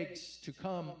plagues to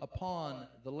come upon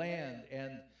the land,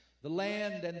 and the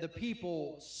land and the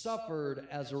people suffered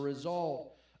as a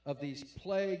result of these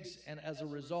plagues and as a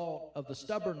result of the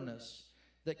stubbornness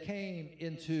that came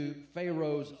into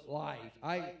Pharaoh's life.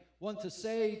 I want to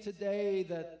say today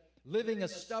that living a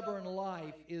stubborn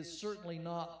life is certainly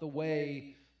not the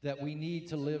way that we need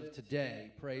to live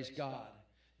today. Praise God.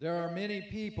 There are many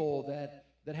people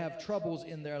that have troubles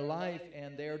in their life,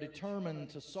 and they're determined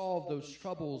to solve those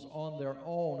troubles on their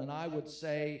own. And I would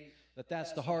say that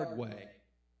that's the hard way.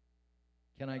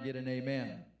 Can I get an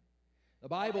amen? The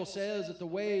Bible says that the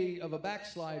way of a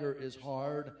backslider is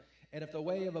hard. And if the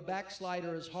way of a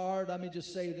backslider is hard, let me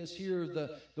just say this here,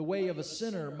 the way of a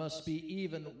sinner must be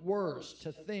even worse.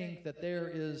 To think that there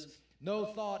is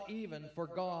no thought even for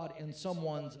God in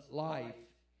someone's life.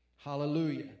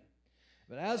 Hallelujah.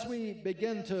 But as we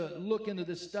begin to look into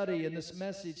this study and this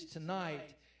message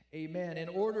tonight, amen, in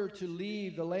order to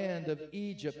leave the land of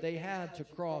Egypt, they had to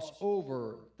cross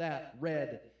over that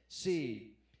Red Sea.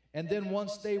 And then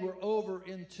once they were over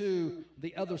into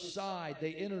the other side,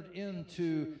 they entered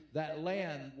into that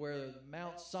land where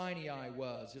Mount Sinai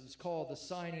was. It was called the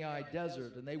Sinai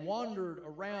Desert. And they wandered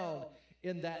around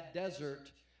in that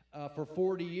desert for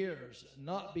 40 years,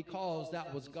 not because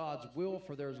that was God's will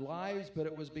for their lives, but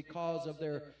it was because of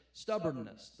their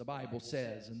stubbornness, the Bible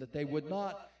says, and that they would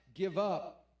not give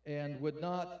up and would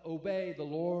not obey the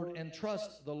Lord and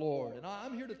trust the Lord. And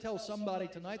I'm here to tell somebody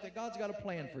tonight that God's got a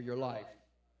plan for your life.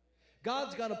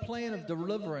 God's got a plan of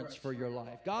deliverance for your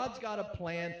life. God's got a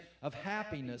plan of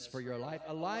happiness for your life,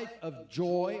 a life of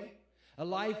joy, a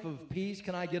life of peace.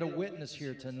 Can I get a witness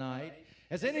here tonight?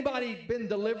 Has anybody been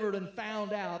delivered and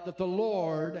found out that the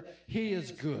Lord, He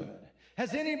is good?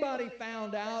 Has anybody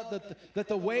found out that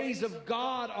the ways of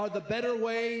God are the better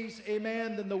ways,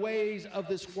 amen, than the ways of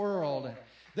this world?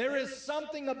 There is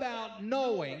something about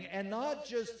knowing and not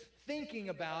just thinking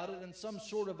about it in some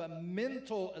sort of a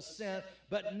mental assent,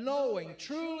 but knowing,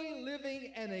 truly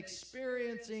living and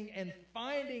experiencing and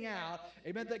finding out,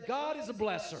 amen, that God is a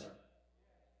blesser.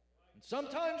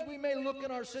 Sometimes we may look in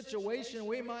our situation,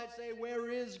 we might say, where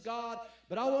is God?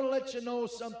 But I want to let you know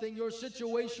something. Your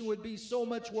situation would be so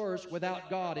much worse without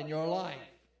God in your life.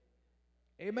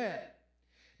 Amen.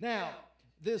 Now,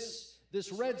 this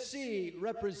Red Sea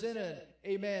represented,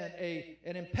 amen,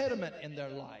 an impediment in their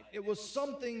life. It was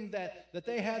something that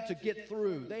they had to get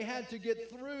through. They had to get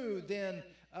through then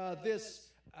this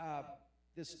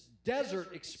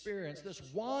desert experience, this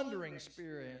wandering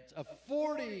experience of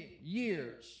 40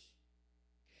 years.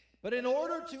 But in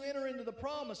order to enter into the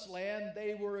promised land,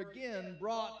 they were again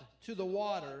brought to the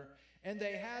water, and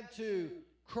they had to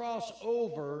cross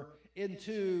over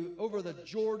the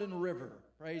Jordan River.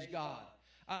 Praise God.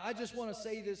 I just want to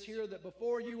say this here, that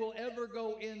before you will ever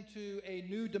go into a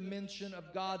new dimension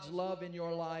of God's love in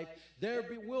your life, there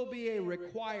will be a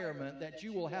requirement that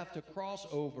you will have to cross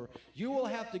over. You will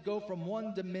have to go from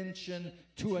one dimension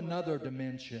to another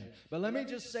dimension. But let me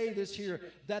just say this here,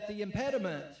 that the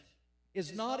impediment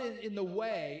is not in the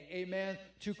way, amen,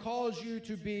 to cause you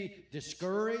to be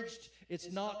discouraged.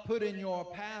 It's not put in your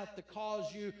path to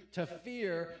cause you to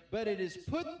fear, but it is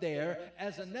put there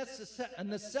as a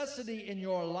necessity in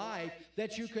your life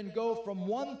that you can go from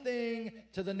one thing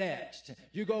to the next.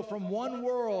 You go from one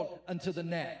world unto the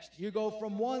next. You go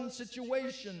from one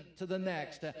situation to the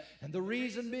next. And the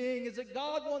reason being is that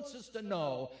God wants us to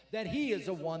know that He is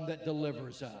the one that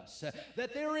delivers us.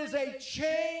 That there is a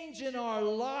change in our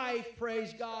life,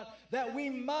 praise God, that we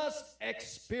must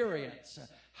experience.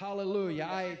 Hallelujah.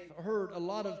 I've heard a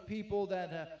lot of people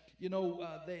that,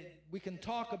 we can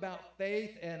talk about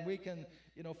faith, and we can,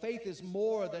 faith is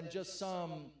more than just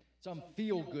some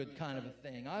feel-good kind of a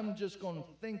thing. I'm just going to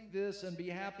think this and be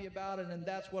happy about it, and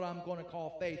that's what I'm going to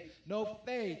call faith. No,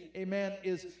 faith, amen,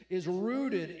 is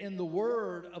rooted in the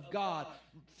Word of God.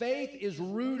 Faith is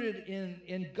rooted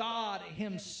in God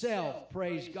Himself,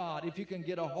 praise God, if you can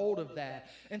get a hold of that.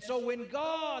 And so when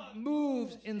God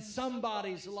moves in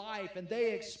somebody's life and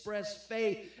they express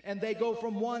faith and they go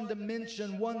from one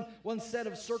dimension, one set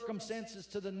of circumstances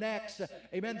to the next,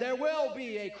 amen, there will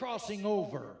be a crossing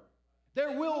over.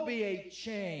 There will be a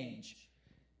change.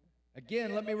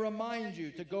 Again, let me remind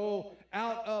you, to go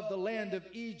out of the land of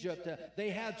Egypt, they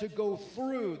had to go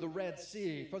through the Red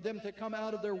Sea. For them to come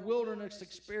out of their wilderness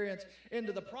experience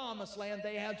into the promised land,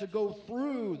 they had to go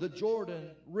through the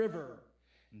Jordan River.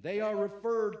 They are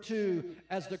referred to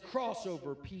as the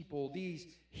crossover people, these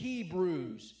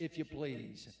Hebrews, if you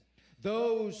please.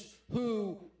 Those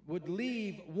who would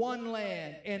leave one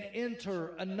land and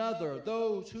enter another.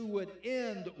 Those who would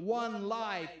end one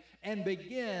life and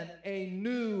begin a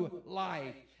new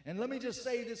life. And let me just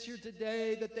say this here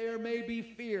today, that there may be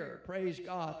fear, praise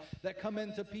God, that come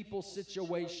into people's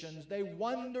situations. They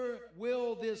wonder,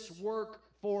 will this work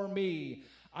for me?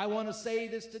 I want to say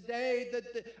this today,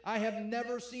 that I have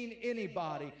never seen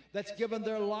anybody that's given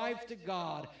their life to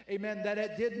God, amen, that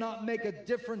it did not make a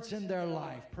difference in their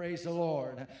life. Praise the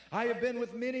Lord. I have been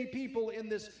with many people in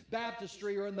this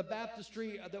baptistry, or in the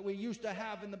baptistry that we used to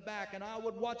have in the back, and I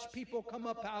would watch people come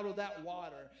up out of that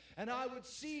water, and I would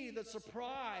see the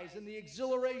surprise and the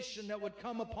exhilaration that would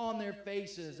come upon their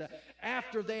faces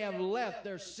after they have left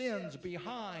their sins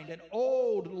behind, an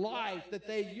old life that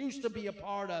they used to be a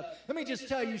part of. Let me just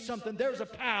tell you something. There's a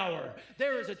power,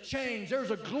 there is a change, there's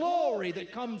a glory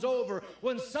that comes over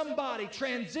when somebody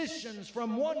transitions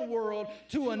from one world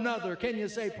to another. Can you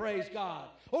say praise God?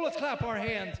 Oh, let's clap our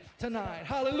hands tonight.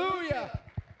 Hallelujah.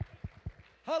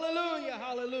 Hallelujah,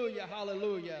 hallelujah,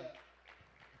 hallelujah.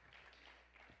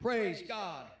 Praise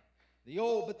God. The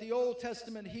Old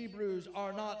Testament Hebrews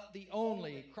are not the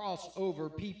only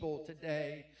crossover people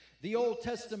today. The Old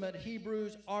Testament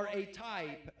Hebrews are a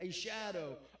type, a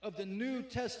shadow of the New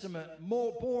Testament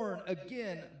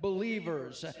born-again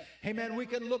believers. Amen. We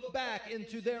can look back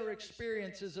into their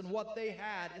experiences and what they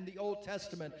had in the Old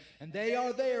Testament. And they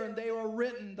are there, and they are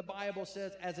written, the Bible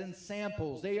says, as in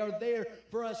samples. They are there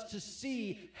for us to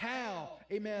see how,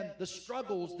 amen, the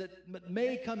struggles that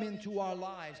may come into our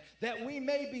lives, that we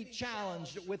may be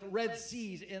challenged with Red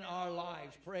Seas in our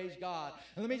lives. Praise God.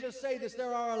 And let me just say this.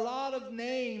 There are a lot of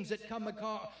names that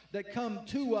come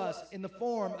to us in the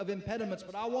form of impediments,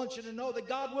 but I want you to know that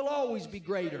God will always be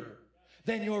greater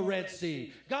than your Red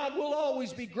Sea. God will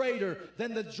always be greater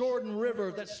than the Jordan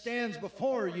River that stands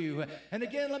before you. And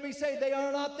again, let me say, they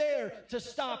are not there to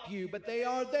stop you, but they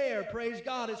are there, praise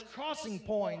God, as crossing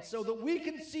points so that we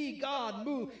can see God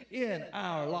move in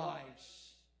our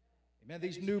lives. Amen.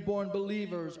 These newborn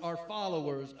believers are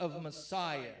followers of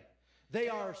Messiah. They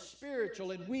are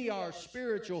spiritual, and we are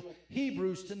spiritual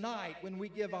Hebrews tonight when we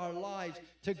give our lives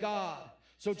to God.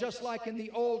 So just like in the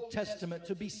Old Testament,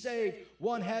 to be saved,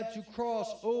 one had to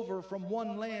cross over from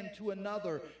one land to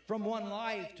another, from one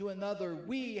life to another.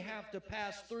 We have to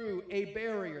pass through a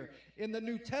barrier. In the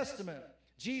New Testament,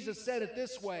 Jesus said it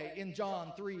this way in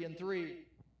John 3:3.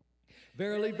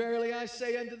 Verily, verily, I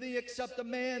say unto thee, except a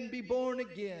man be born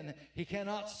again, he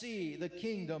cannot see the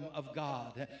kingdom of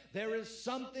God. There is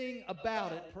something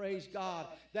about it, praise God,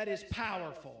 that is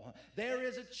powerful. There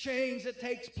is a change that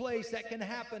takes place that can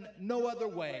happen no other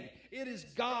way. It is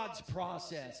God's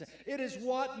process. It is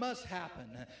what must happen.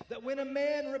 That when a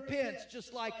man repents,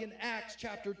 just like in Acts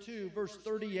chapter 2, verse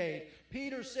 38,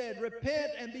 Peter said,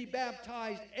 repent and be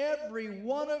baptized, every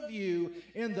one of you,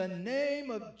 in the name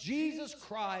of Jesus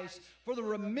Christ, for the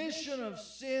remission of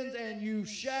sins, and you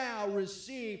shall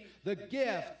receive the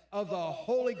gift of the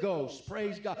Holy Ghost.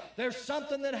 Praise God. There's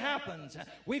something that happens.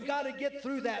 We've got to get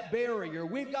through that barrier.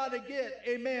 We've got to get,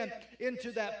 amen,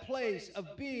 into that place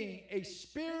of being a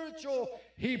spiritual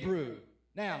Hebrew.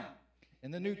 Now,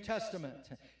 in the New Testament,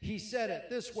 he said it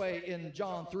this way in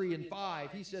John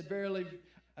 3:5. He said, verily,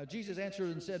 Jesus answered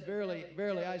and said, verily,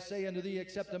 verily, I say unto thee,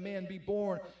 except a man be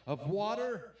born of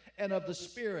water and of the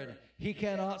Spirit, he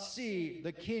cannot see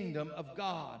the kingdom of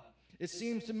God. It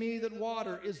seems to me that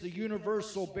water is the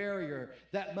universal barrier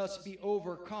that must be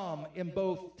overcome in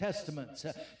both testaments.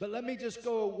 But let me just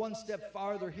go one step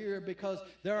farther here, because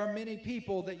there are many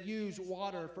people that use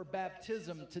water for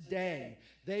baptism today.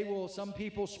 Some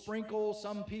people sprinkle,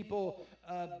 some people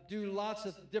do lots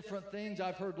of different things.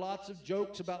 I've heard lots of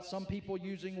jokes about some people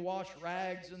using wash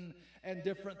rags and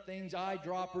different things,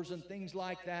 eyedroppers and things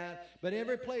like that. But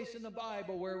every place in the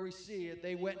Bible where we see it,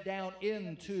 they went down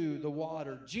into the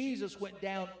water. Jesus went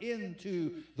down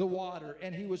into the water,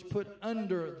 and he was put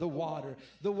under the water.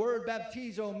 The word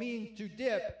baptizo means to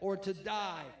dip or to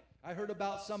dye. I heard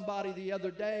about somebody the other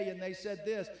day, and they said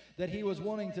this, that he was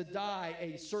wanting to dye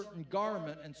a certain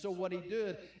garment. And so what he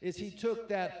did is he took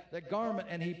that garment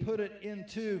and he put it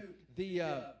into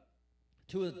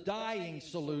to a dyeing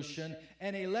solution,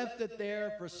 and he left it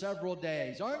there for several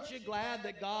days. Aren't you glad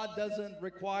that God doesn't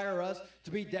require us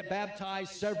to be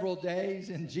baptized several days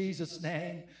in Jesus'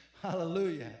 name?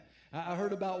 Hallelujah. I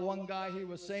heard about one guy, he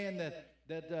was saying that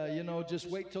just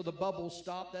wait till the bubbles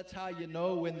stop. That's how you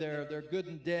know when they're good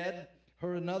and dead.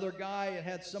 Heard another guy, and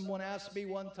had someone ask me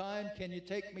one time, can you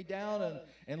take me down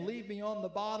and leave me on the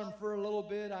bottom for a little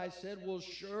bit? I said, well,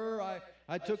 sure.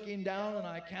 I took him down and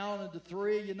I counted to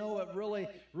 3. You know, it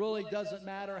really doesn't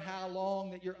matter how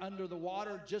long that you're under the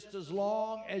water, just as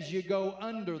long as you go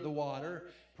under the water.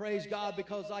 Praise God,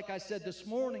 because like I said this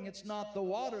morning, it's not the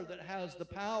water that has the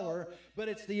power, but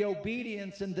it's the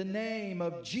obedience in the name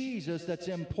of Jesus that's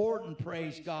important,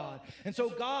 praise God. And so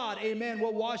God, amen,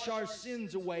 will wash our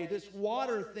sins away. This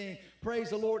water thing,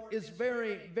 praise the Lord, is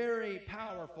very, very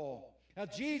powerful. Now,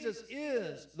 Jesus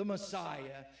is the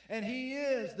Messiah, and he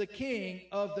is the King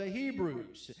of the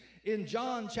Hebrews. In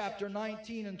John chapter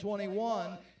 19 and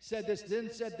 21, said this,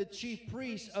 then said the chief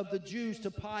priests of the Jews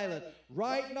to Pilate,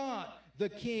 write not the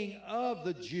King of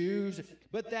the Jews,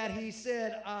 but that he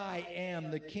said, I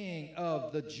am the King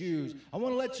of the Jews. I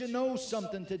want to let you know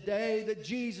something today, that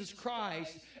Jesus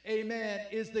Christ, amen,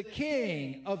 is the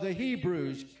King of the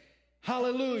Hebrews.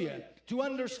 Hallelujah. To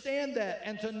understand that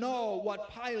and to know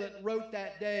what Pilate wrote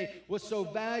that day was so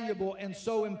valuable and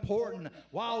so important.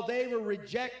 While they were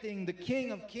rejecting the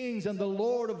King of Kings and the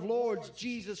Lord of Lords,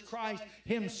 Jesus Christ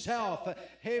himself.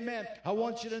 Amen. I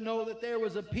want you to know that there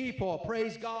was a people,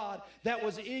 praise God, that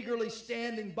was eagerly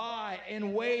standing by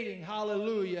and waiting,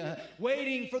 hallelujah,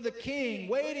 waiting for the King,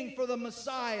 waiting for the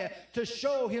Messiah to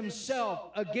show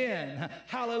himself again.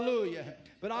 Hallelujah.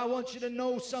 But I want you to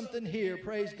know something here,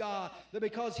 praise God, that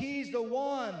because he's He's the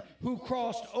one who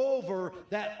crossed over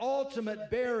that ultimate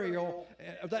burial,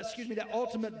 that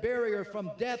ultimate barrier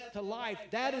from death to life.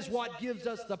 That is what gives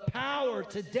us the power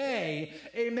today,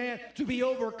 amen, to be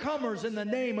overcomers in the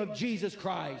name of Jesus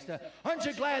Christ. Aren't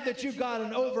you glad that you've got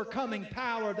an overcoming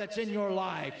power that's in your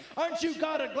life? Aren't you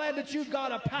glad that you've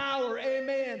got a power,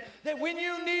 amen, that when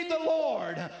you need the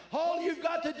Lord, all you've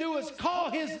got to do is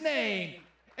call His name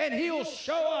and He'll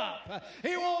show up.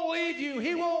 He won't leave you.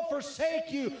 He won't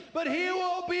forsake you, but He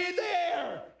will be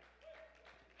there.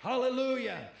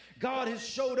 Hallelujah. God has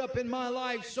showed up in my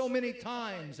life so many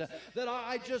times that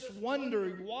I just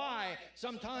wonder why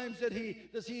sometimes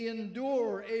does He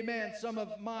endure, amen, some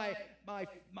of my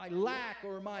lack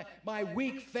or my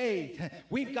weak faith.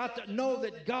 We've got to know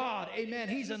that God, amen,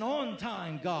 He's an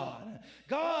on-time God.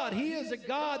 God, He is a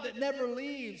God that never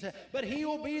leaves, but He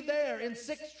will be there in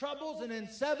 6 troubles, and in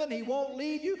 7 He won't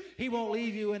leave you. He won't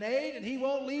leave you in 8, and He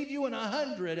won't leave you in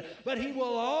 100, but He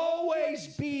will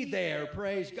always be there,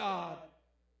 praise God.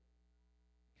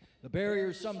 The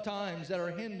barriers sometimes that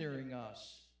are hindering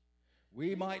us,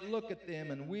 we might look at them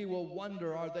and we will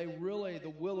wonder, are they really the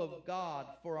will of God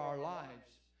for our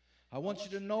lives? I want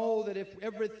you to know that if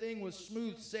everything was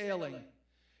smooth sailing,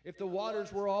 if the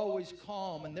waters were always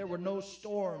calm and there were no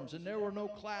storms and there were no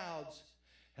clouds,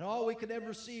 and all we could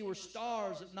ever see were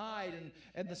stars at night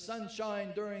and the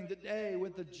sunshine during the day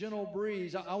with the gentle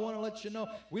breeze, I want to let you know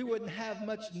we wouldn't have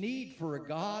much need for a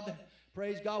God.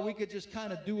 Praise God, we could just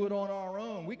kind of do it on our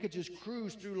own. We could just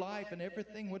cruise through life and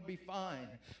everything would be fine.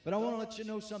 But I want to let you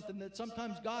know something, that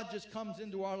sometimes God just comes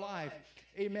into our life,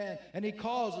 amen, and He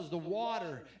causes the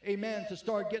water, amen, to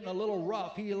start getting a little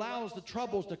rough. He allows the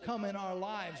troubles to come in our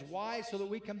lives. Why? So that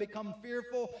we can become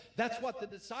fearful. That's what the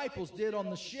disciples did on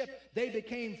the ship. They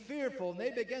became fearful and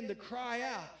they began to cry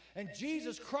out. And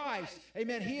Jesus Christ,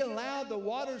 amen, He allowed the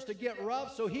waters to get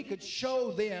rough so He could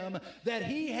show them that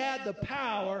He had the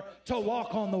power to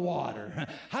walk on the water.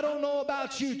 I don't know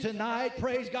about you tonight,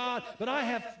 praise God, but I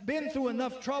have been through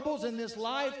enough troubles in this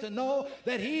life to know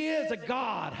that He is a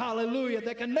God, hallelujah,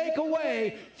 that can make a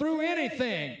way through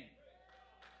anything.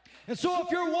 And so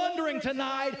if you're wondering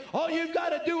tonight, all you've got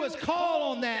to do is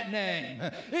call on that name.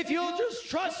 If you'll just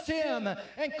trust Him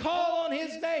and call on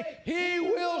His name, He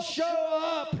will show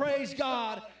up, praise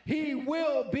God. He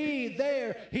will be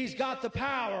there. He's got the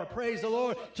power, praise the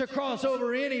Lord, to cross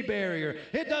over any barrier.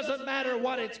 It doesn't matter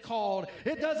what it's called.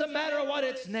 It doesn't matter what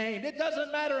it's named. It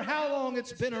doesn't matter how long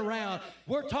it's been around.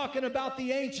 We're talking about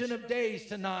the Ancient of Days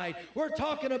tonight. We're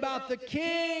talking about the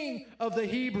King of the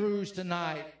Hebrews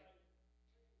tonight.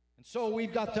 And so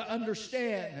we've got to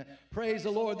understand, praise the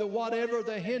Lord, that whatever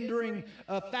the hindering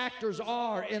factors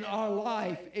are in our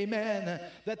life, amen,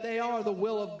 that they are the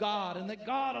will of God, and that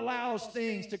God allows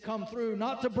things to come through,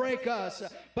 not to break us,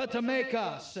 but to make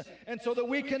us. And so that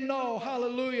we can know,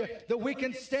 hallelujah, that we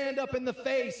can stand up in the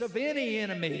face of any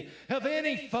enemy, of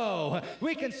any foe.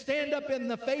 We can stand up in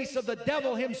the face of the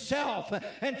devil himself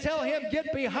and tell him,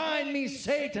 get behind me,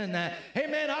 Satan.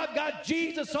 Amen. I've got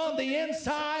Jesus on the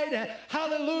inside.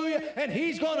 Hallelujah. And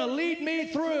He's going to lead me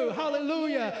through.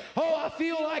 Hallelujah. Oh, I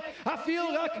feel like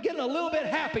I'm getting a little bit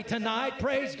happy tonight.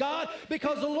 Praise God.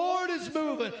 Because the Lord is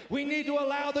moving. We need to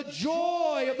allow the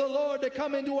joy of the Lord to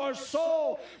come into our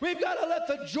soul. We've got to let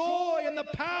the joy and the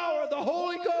power of the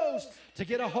Holy Ghost to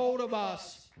get a hold of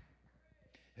us.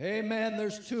 Amen.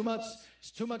 There's too much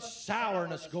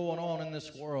sourness going on in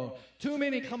this world. Too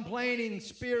many complaining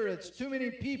spirits. Too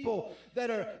many people that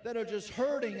are just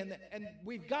hurting. And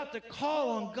we've got to call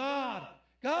on God.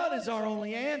 God is our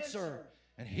only answer.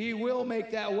 And He will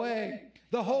make that way.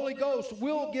 The Holy Ghost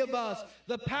will give us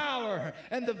the power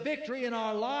and the victory in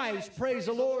our lives, praise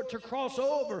the Lord, to cross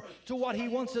over to what He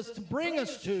wants us to bring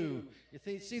us to.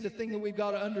 You see, the thing that we've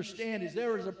got to understand is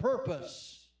there is a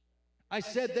purpose. I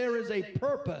said there is a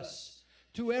purpose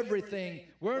to everything.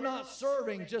 We're not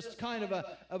serving just kind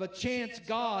of a chance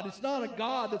God. It's not a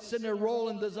God that's sitting there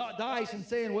rolling the dice and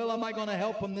saying, well, am I going to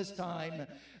help them this time?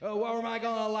 Or am I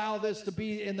going to allow this to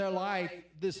be in their life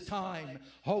this time?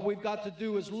 All we've got to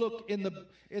do is look in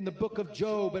the book of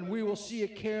Job, and we will see a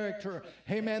character,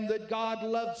 amen, that God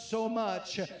loved so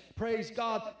much, praise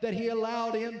God, that He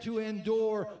allowed him to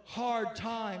endure hard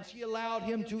times. He allowed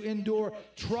him to endure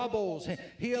troubles.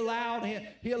 He allowed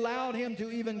him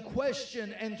to even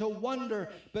question and to wonder,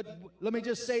 But let me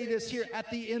just say this here. At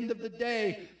the end of the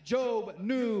day, Job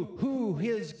knew who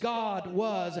his God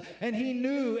was. And he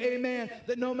knew, amen,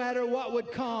 that no matter what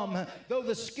would come, though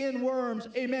the skin worms,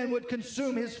 amen, would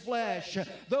consume his flesh,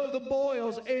 though the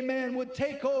boils, amen, would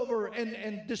take over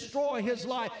and destroy his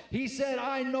life, he said,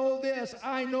 I know this.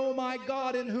 I know my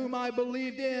God in whom I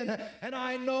believed in. And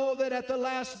I know that at the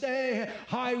last day,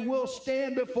 I will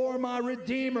stand before my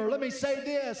Redeemer. Let me say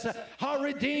this. Our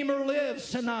Redeemer lives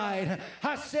tonight.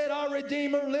 I said our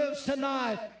Redeemer lives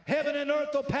tonight. Heaven and earth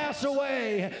will pass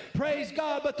away. Praise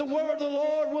God. But the word of the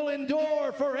Lord will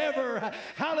endure forever.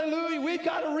 Hallelujah. We've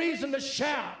got a reason to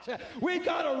shout. We've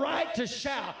got a right to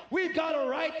shout. We've got a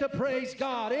right to praise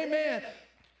God. Amen.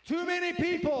 Too many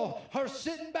people are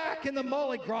sitting back in the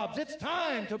mollygrubs. It's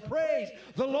time to praise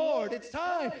the Lord. It's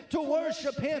time to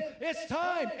worship Him. It's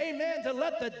time, amen, to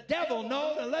let the devil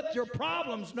know, to let your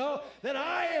problems know that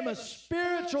I am a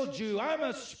spiritual Jew. I'm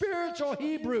a spiritual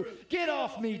Hebrew. Get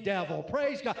off me, devil.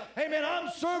 Praise God. Amen. I'm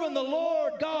serving the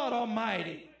Lord God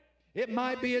Almighty. It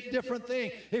might be a different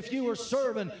thing if you were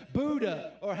serving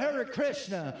Buddha or Hare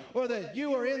Krishna, or that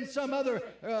you are in some other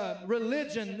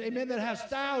religion, amen, that has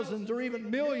thousands or even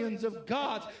millions of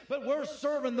gods. But we're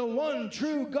serving the one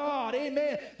true God,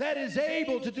 amen, that is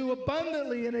able to do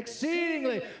abundantly and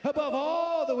exceedingly above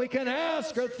all that we can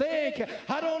ask or think.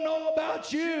 I don't know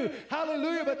about you,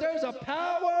 hallelujah, but there's a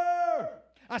power.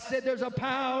 I said there's a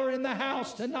power in the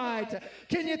house tonight.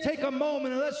 Can you take a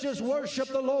moment and let's just worship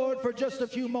the Lord for just a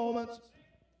few moments?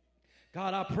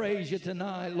 God, I praise you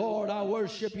tonight. Lord, I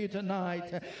worship you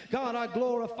tonight. God, I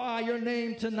glorify your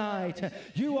name tonight.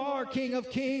 You are King of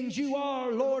kings. You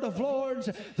are Lord of lords.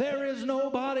 There is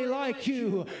nobody like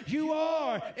you. You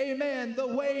are, amen, the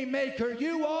way maker.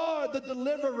 You are the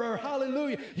deliverer.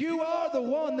 Hallelujah. You are the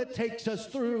one that takes us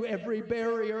through every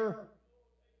barrier.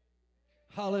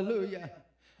 Hallelujah.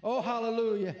 Oh,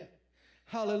 hallelujah.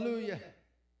 Hallelujah.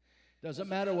 Doesn't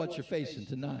matter what you're facing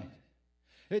tonight.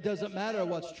 It doesn't matter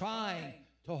what's trying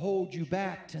to hold you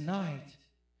back tonight.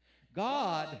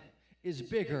 God is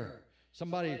bigger.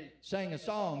 Somebody sang a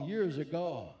song years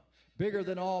ago, bigger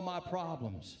than all my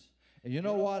problems. And you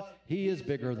know what? He is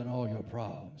bigger than all your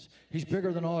problems. He's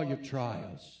bigger than all your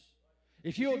trials.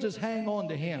 If you'll just hang on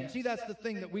to Him. See, that's the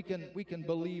thing that we can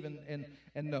believe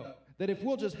and know. That if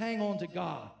we'll just hang on to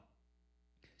God.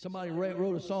 Somebody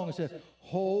wrote a song and said,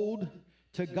 hold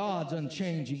to God's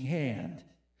unchanging hand.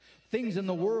 Things in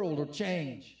the world will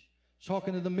change.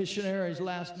 Talking to the missionaries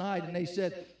last night, and they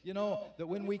said, you know, that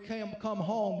when we come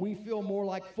home, we feel more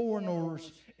like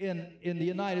foreigners in the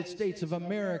United States of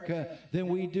America than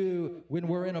we do when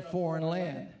we're in a foreign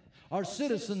land. Our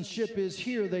citizenship is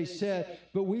here, they said,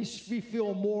 but we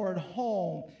feel more at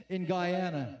home in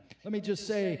Guyana. Let me just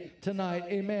say tonight,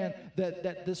 amen,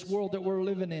 that this world that we're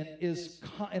living in is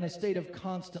in a state of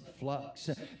constant flux.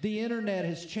 The internet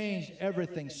has changed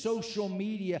everything. Social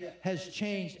media has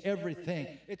changed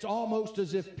everything. It's almost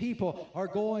as if people are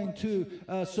going to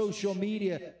social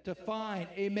media to find,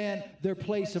 amen, their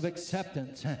place of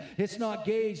acceptance. It's not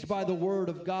gauged by the Word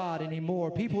of God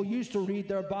anymore. People used to read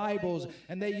their Bibles,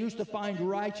 and they used to find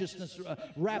righteousness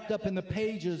wrapped up in the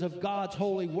pages of God's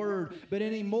holy Word. But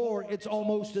anymore, it's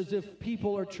almost as if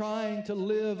people are trying to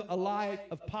live a life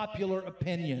of popular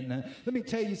opinion. Let me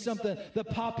tell you something. The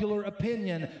popular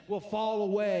opinion will fall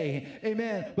away.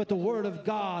 Amen. But the Word of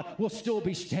God will still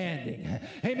be standing.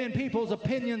 Amen. People's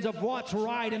opinions of what's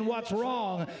right and what's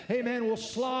wrong, amen, will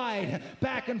slide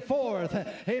back and forth.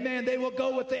 Amen. They will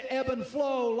go with the ebb and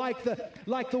flow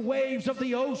like the waves of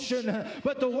the ocean.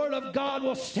 But the Word of God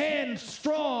will stand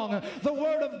strong. The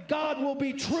Word of God will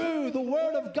be true. The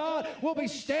Word of God will be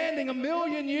standing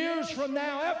 1,000,000 years from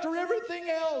now, after everything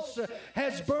else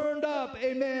has burned up,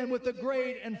 amen, with the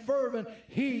great and fervent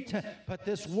heat. But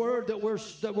this word that we're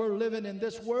living in,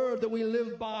 this word that we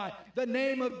live by, the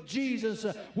name of Jesus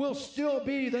will still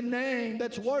be the name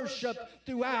that's worshiped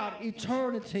throughout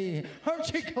eternity.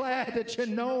 Aren't you glad that you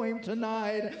know Him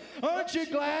tonight? Aren't you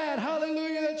glad,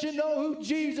 hallelujah, that you know who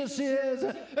Jesus is,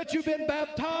 that you've been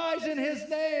baptized in His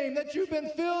name, that you've been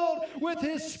filled with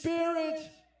His Spirit?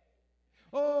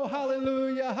 Oh,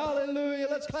 hallelujah, hallelujah.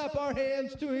 Let's clap our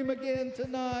hands to Him again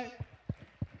tonight.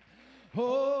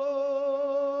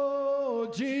 Oh,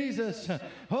 Jesus.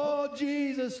 Oh,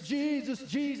 Jesus, Jesus,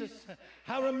 Jesus.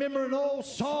 I remember an old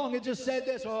song. It just said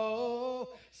this. Oh,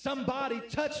 somebody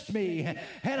touched me,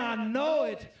 and I know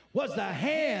it was the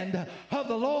hand of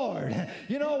the Lord.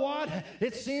 You know what?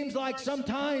 It seems like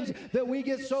sometimes that we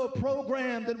get so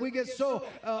programmed and we get so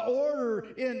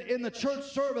ordered in the church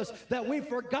service that we've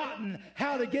forgotten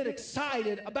how to get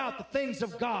excited about the things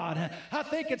of God. I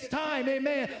think it's time,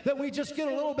 amen, that we just get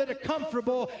a little bit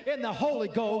comfortable in the Holy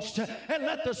Ghost and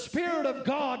let the Spirit of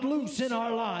God loose in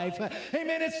our life.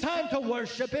 Amen. It's time to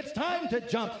worship. It's time to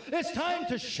jump. It's time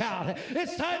to shout.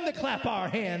 It's time to clap our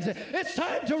hands. It's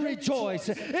time to rejoice.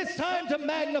 It's time to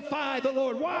magnify the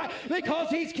Lord. Why?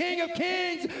 Because He's King of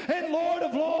Kings and Lord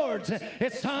of Lords.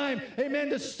 It's time,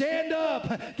 amen, to stand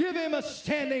up. Give Him a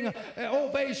standing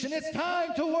ovation. It's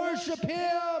time to worship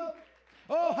Him.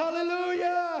 Oh,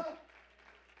 hallelujah.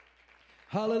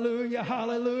 Hallelujah,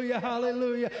 hallelujah,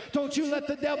 hallelujah. Don't you let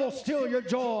the devil steal your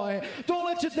joy. Don't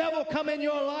let the devil come in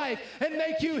your life and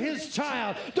make you his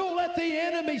child. Don't let the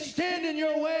enemy stand in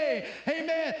your way,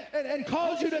 amen, and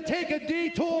cause you to take a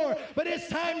detour. But it's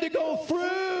time to go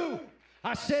through.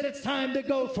 I said it's time to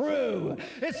go through.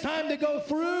 It's time to go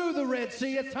through the Red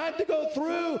Sea. It's time to go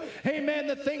through, amen,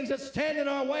 the things that stand in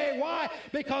our way. Why?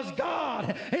 Because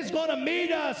God is going to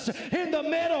meet us in the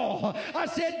middle. I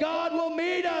said God will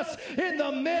meet us in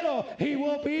the middle. He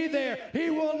will be there. He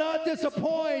will not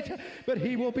disappoint, but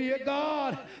He will be a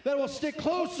God that will stick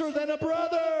closer than a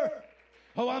brother.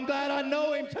 Oh, I'm glad I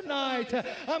know Him tonight.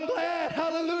 I'm glad,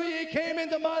 hallelujah, He came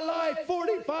into my life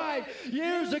 45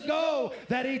 years ago,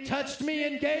 that He touched me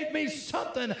and gave me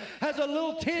something as a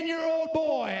little 10-year-old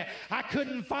boy. I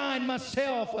couldn't find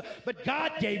myself, but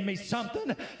God gave me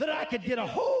something that I could get a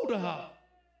hold of.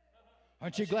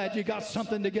 Aren't you glad you got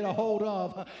something to get a hold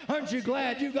of? Aren't you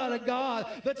glad you got a God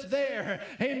that's there?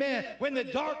 Amen. When the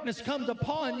darkness comes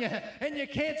upon you and you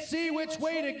can't see which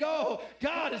way to go,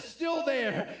 God is still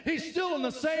there. He's still in the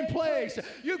same place.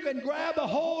 You can grab a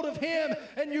hold of Him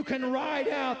and you can ride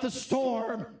out the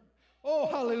storm. Oh,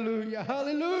 hallelujah,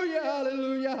 hallelujah,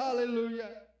 hallelujah, hallelujah.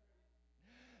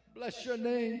 Bless your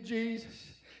name,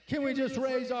 Jesus. Can we just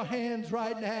raise our hands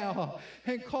right now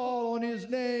and call on His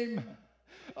name?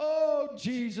 Oh,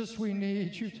 Jesus, we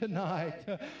need You tonight.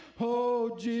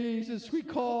 Oh, Jesus, we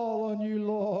call on You,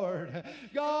 Lord.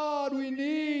 God, we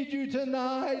need You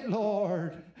tonight,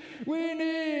 Lord. We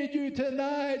need You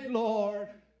tonight, Lord.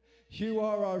 You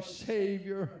are our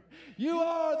Savior. You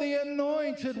are the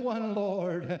anointed one,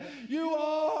 Lord. You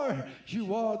are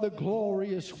the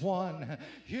glorious one.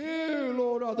 You,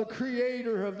 Lord, are the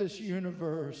creator of this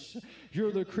universe.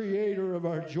 You're the creator of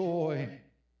our joy.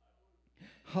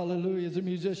 Hallelujah. As the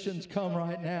musicians come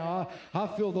right now, I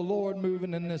feel the Lord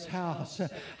moving in this house.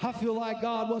 I feel like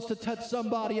God wants to touch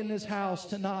somebody in this house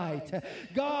tonight.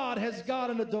 God has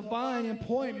gotten a divine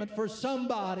appointment for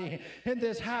somebody in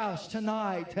this house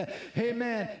tonight.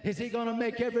 Amen. Is He going to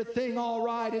make everything all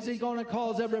right? Is He going to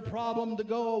cause every problem to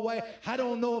go away? I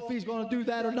don't know if He's going to do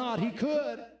that or not. He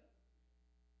could.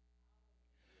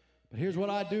 But here's what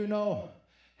I do know.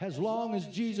 As long as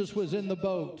Jesus was in the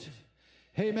boat,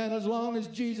 amen, as long as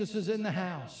Jesus is in the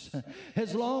house,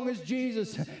 as long as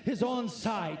Jesus is on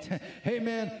site,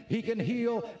 amen, He can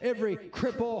heal every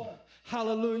cripple.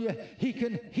 Hallelujah. He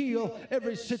can heal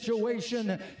every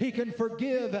situation. He can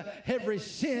forgive every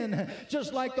sin.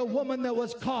 Just like the woman that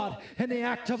was caught in the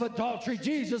act of adultery,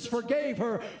 Jesus forgave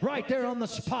her right there on the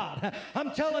spot.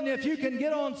 I'm telling you, if you can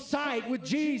get on site with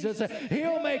Jesus,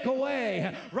 He'll make a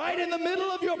way. Right in the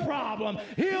middle of your problem,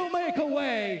 He'll make a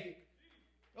way.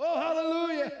 Oh,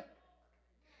 hallelujah.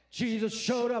 Jesus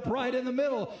showed up right in the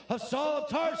middle of Saul of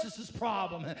Tarsus'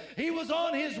 problem. He was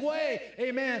on his way,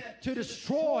 amen, to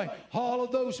destroy all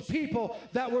of those people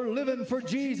that were living for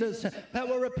Jesus, that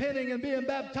were repenting and being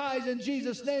baptized in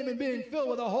Jesus' name and being filled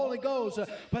with the Holy Ghost.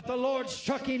 But the Lord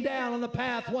struck him down on the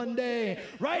path one day,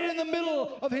 right in the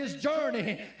middle of his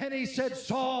journey, and He said,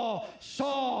 Saul,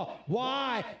 Saul,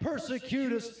 why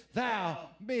persecutest thou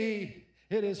me?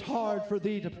 It is hard for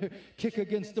thee to kick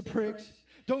against the pricks.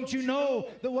 Don't you know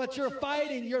that what you're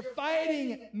fighting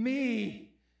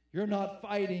me. You're not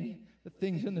fighting the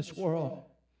things in this world.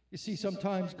 You see,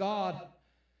 sometimes God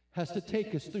has to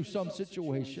take us through some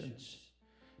situations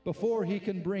before He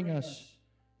can bring us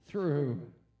through.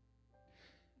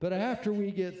 But after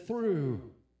we get through,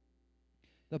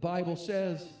 the Bible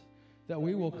says that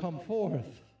we will come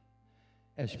forth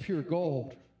as pure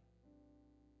gold.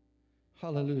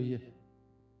 Hallelujah.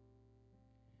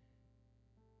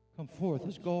 Come forth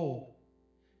as gold,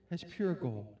 as pure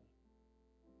gold.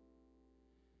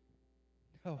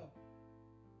 Oh,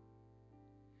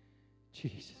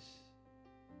 Jesus.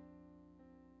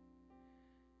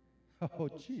 Oh,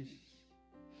 Jesus.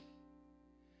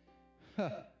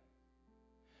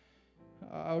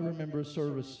 I remember a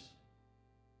service.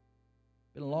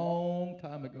 Been a long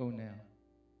time ago now.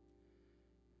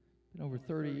 Been over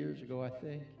 30 years ago, I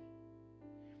think.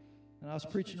 And I was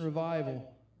preaching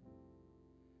revival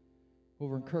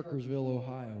over in Kirkersville,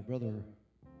 Ohio. Brother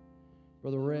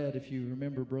Red, if you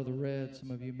remember Brother Red, some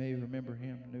of you may remember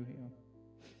him, knew him.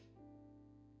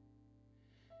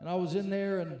 And I was in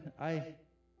there, and I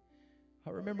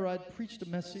remember I'd preached a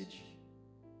message.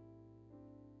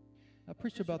 I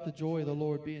preached about the joy of the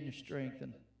Lord being your strength.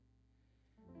 And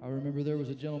I remember there was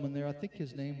a gentleman there. I think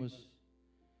his name was,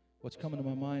 what's coming to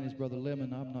my mind is Brother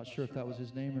Lemon. I'm not sure if that was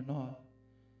his name or not.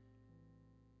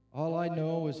 All I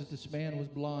know is that this man was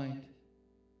blind.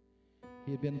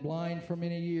 He had been blind for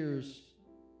many years.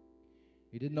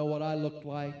 He didn't know what I looked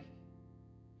like.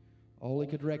 All he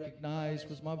could recognize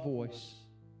was my voice.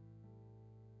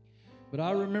 But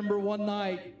I remember one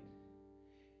night,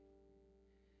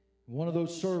 one of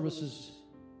those services,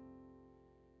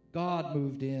 God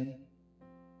moved in.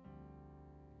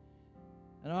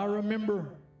 And I remember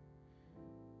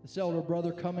this elder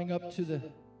brother coming up to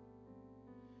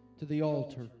the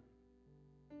altar.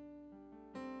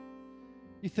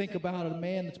 You think about it, a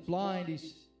man that's blind,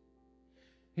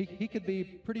 he could be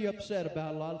pretty upset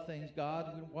about a lot of things.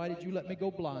 God, why did you let me go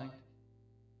blind?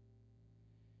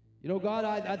 You know, God,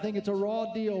 I think it's a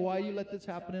raw deal why you let this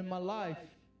happen in my life.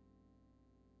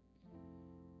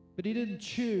 But he didn't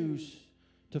choose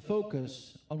to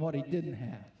focus on what he didn't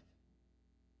have.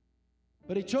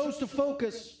 But he chose to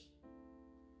focus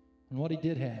on what he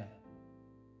did have.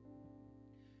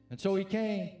 And so he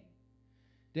came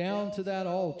down to that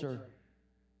altar.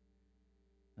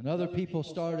 And other people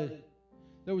started.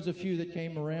 There was a few that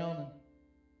came around.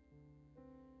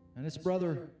 And this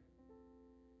brother,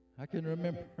 I can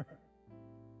remember.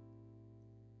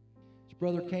 His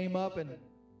brother came up and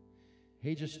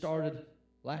he just started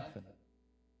laughing.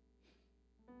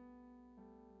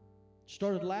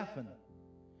 Started laughing.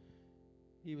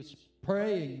 He was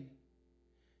praying,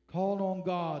 calling on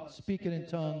God, speaking in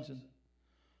tongues, and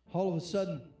all of a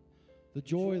sudden, the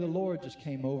joy of the Lord just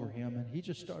came over him, and he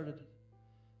just started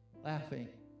laughing.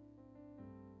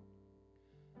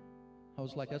 I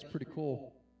was like, that's pretty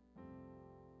cool.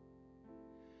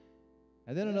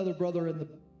 And then another brother in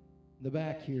the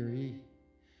back here,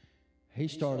 he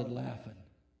started laughing.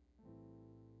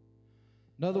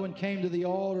 Another one came to the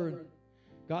altar and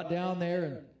got down there,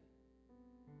 and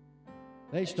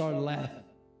they started laughing.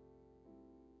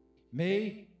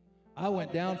 Me, I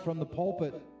went down from the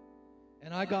pulpit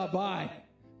and I got by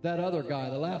that other guy,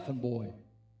 the laughing boy.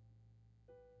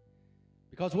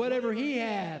 Because whatever he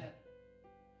had,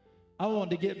 I wanted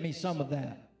to get me some of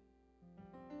that.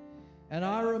 And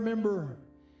I remember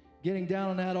getting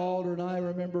down on that altar, and I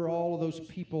remember all of those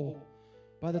people.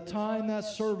 By the time that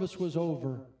service was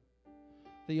over,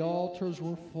 the altars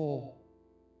were full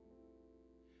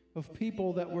of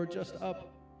people that were just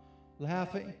up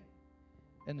laughing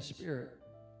in the Spirit.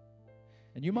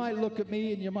 And you might look at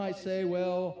me and you might say,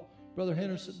 well, Brother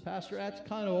Henderson, Pastor, that's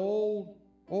kind of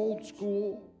old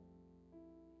school.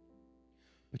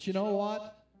 But you know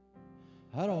what?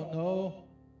 I don't know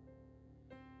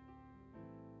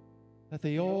that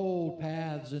the old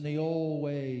paths and the old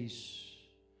ways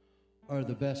are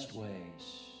the best ways.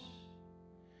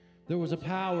 There was a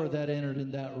power that entered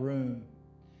in that room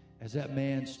as that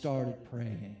man started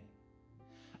praying.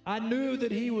 I knew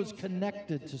that he was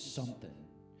connected to something.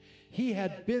 He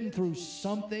had been through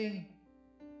something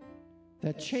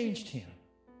that changed him.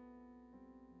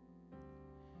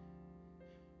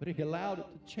 But he allowed it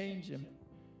to change him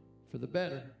for the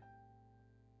better.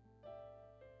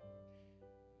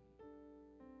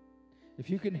 If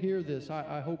you can hear this,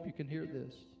 I hope you can hear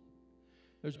this.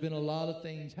 There's been a lot of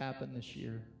things happen this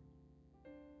year.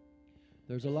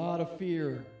 There's a lot of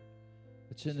fear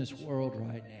that's in this world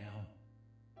right now.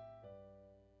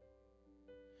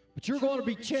 But you're going to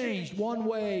be changed one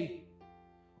way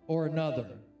or another.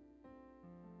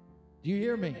 Do you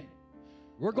hear me?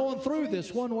 We're going through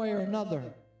this one way or another.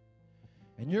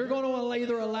 And you're going to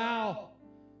either allow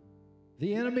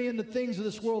the enemy and the things of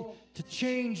this world to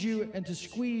change you and to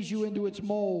squeeze you into its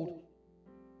mold,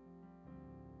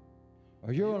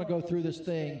 or you're going to go through this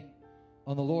thing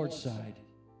on the Lord's side.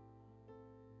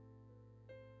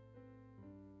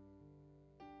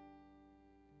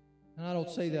 And I don't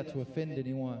say that to offend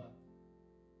anyone.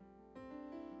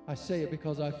 I say it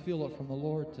because I feel it from the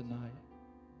Lord tonight.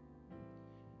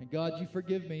 And God, you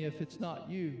forgive me if it's not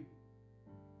you.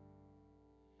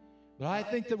 But I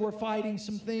think that we're fighting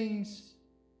some things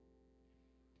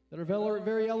that are very,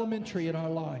 very elementary in our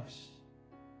lives.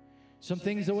 some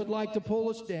things that would like to pull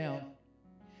us down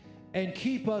and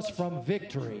keep us from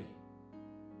victory.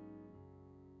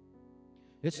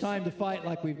 It's time to fight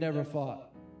like we've never fought.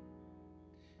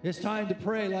 It's time to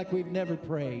pray like we've never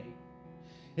prayed.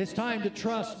 It's time to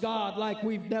trust God like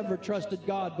we've never trusted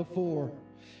God before.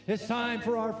 It's time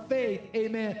for our faith,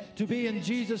 amen, to be in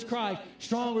Jesus Christ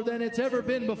stronger than it's ever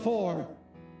been before.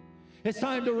 It's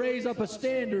time to raise up a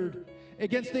standard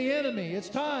against the enemy. It's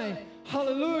time,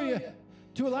 hallelujah,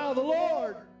 to allow the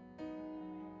Lord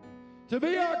to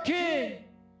be our King,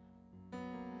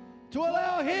 to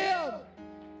allow Him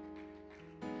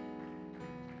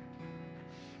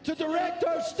to direct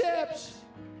our steps,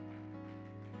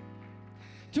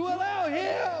 to allow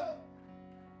Him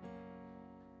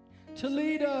to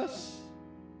lead us.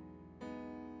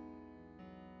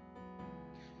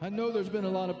 I know there's been a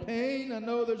lot of pain. I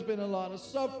know there's been a lot of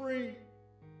suffering.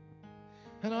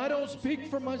 And I don't speak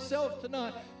for myself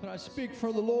tonight, but I speak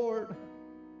for the Lord.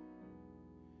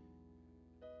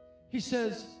 He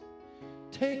says,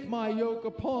 take my yoke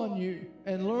upon you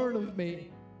and learn of me.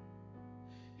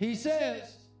 He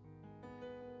says,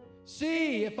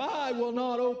 see if I will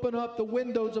not open up the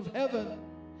windows of heaven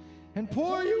and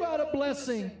pour you out a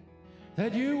blessing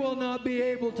that you will not be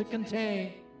able to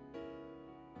contain.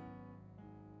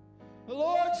 The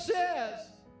Lord says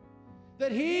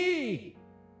that He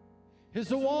is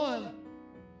the one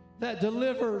that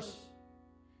delivers.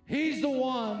 He's the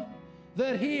one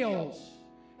that heals.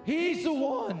 He's the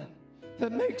one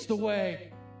that makes the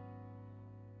way.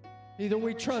 Either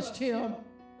we trust Him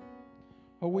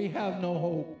or we have no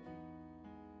hope.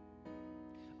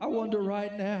 I wonder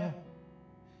right now,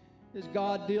 is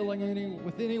God dealing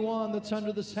with anyone that's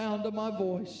under the sound of my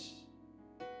voice?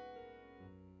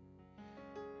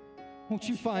 Won't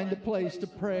you find a place to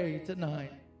pray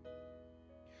tonight?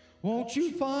 Won't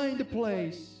you find a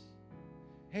place,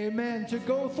 amen, to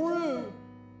go through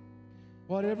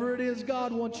whatever it is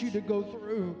God wants you to go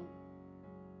through?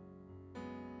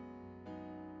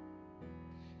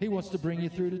 He wants to bring you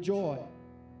through to joy.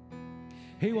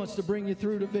 He wants to bring you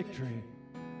through to victory.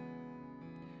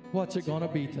 What's it going to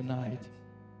be tonight?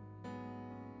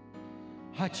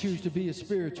 I choose to be a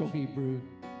spiritual Hebrew.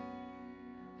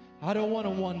 I don't want to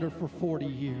wander for 40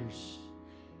 years.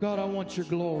 God, I want your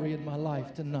glory in my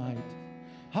life tonight.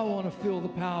 I want to feel the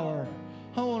power.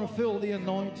 I want to feel the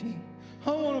anointing.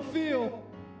 I want to feel,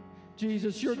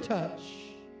 Jesus, your touch.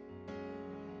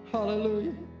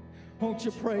 Hallelujah. Won't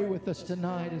you pray with us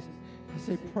tonight as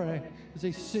they pray, as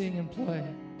they sing and play?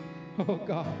 Oh,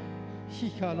 God.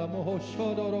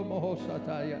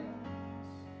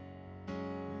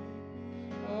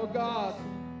 Oh, God.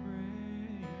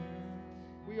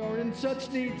 We are in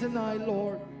such need tonight,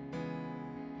 Lord.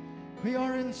 We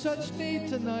are in such need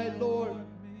tonight, Lord.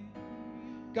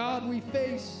 God, we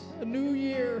face a new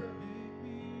year.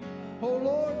 Oh,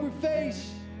 Lord, we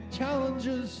face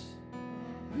challenges.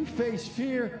 We face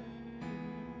fear.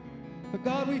 But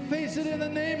God, we face it in the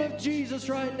name of Jesus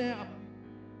right now.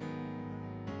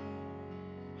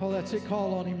 Oh, that's it.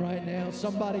 Call on Him right now.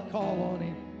 Somebody call on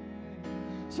Him.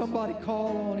 Somebody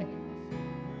call on Him.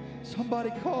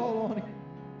 Somebody call on Him.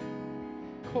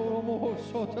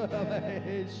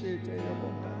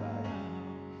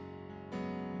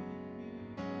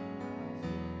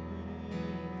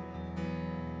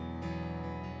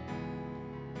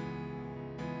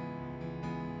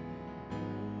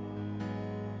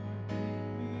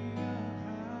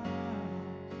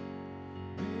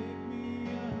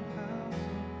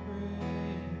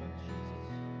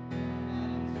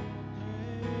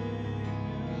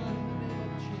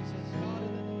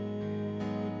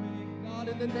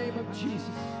 In the name of Jesus.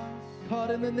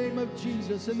 God, in the name of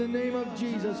Jesus, in the name of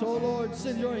Jesus, oh Lord,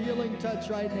 send your healing touch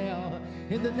right now.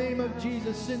 In the name of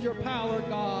Jesus, send your power,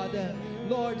 God.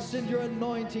 Lord, send your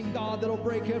anointing, God, that'll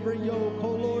break every yoke,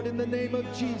 oh Lord, in the name of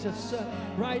Jesus.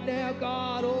 Right now,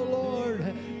 God, oh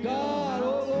Lord, God,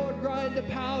 oh Lord, grind to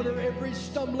powder every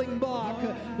stumbling block,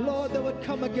 Lord, that would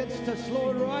come against us.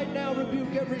 Lord, right now,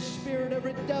 rebuke every spirit,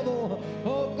 every devil.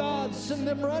 Oh God, send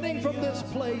them running from this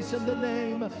place in the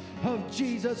name of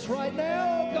Jesus right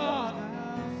now, oh God.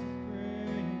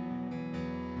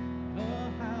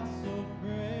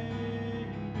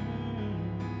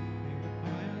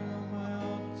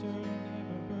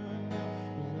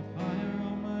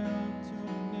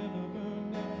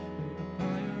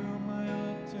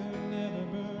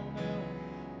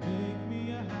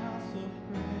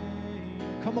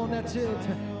 Come on, that's it.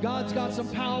 God's got some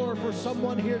power for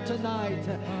someone here tonight.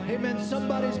 Amen.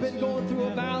 Somebody's been going through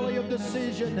a valley of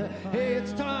decision. Hey,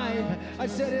 it's time. I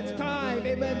said it's time,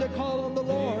 amen, to call on the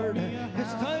Lord.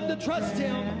 It's time to trust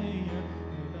Him.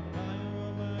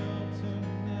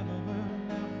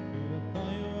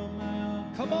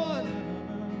 Come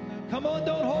on. Come on,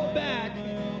 don't hold back.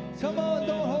 Come on,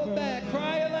 don't hold back.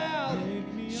 Cry aloud.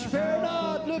 Spare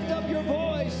not. Lift up your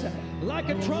voice like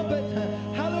a trumpet.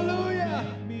 Hallelujah.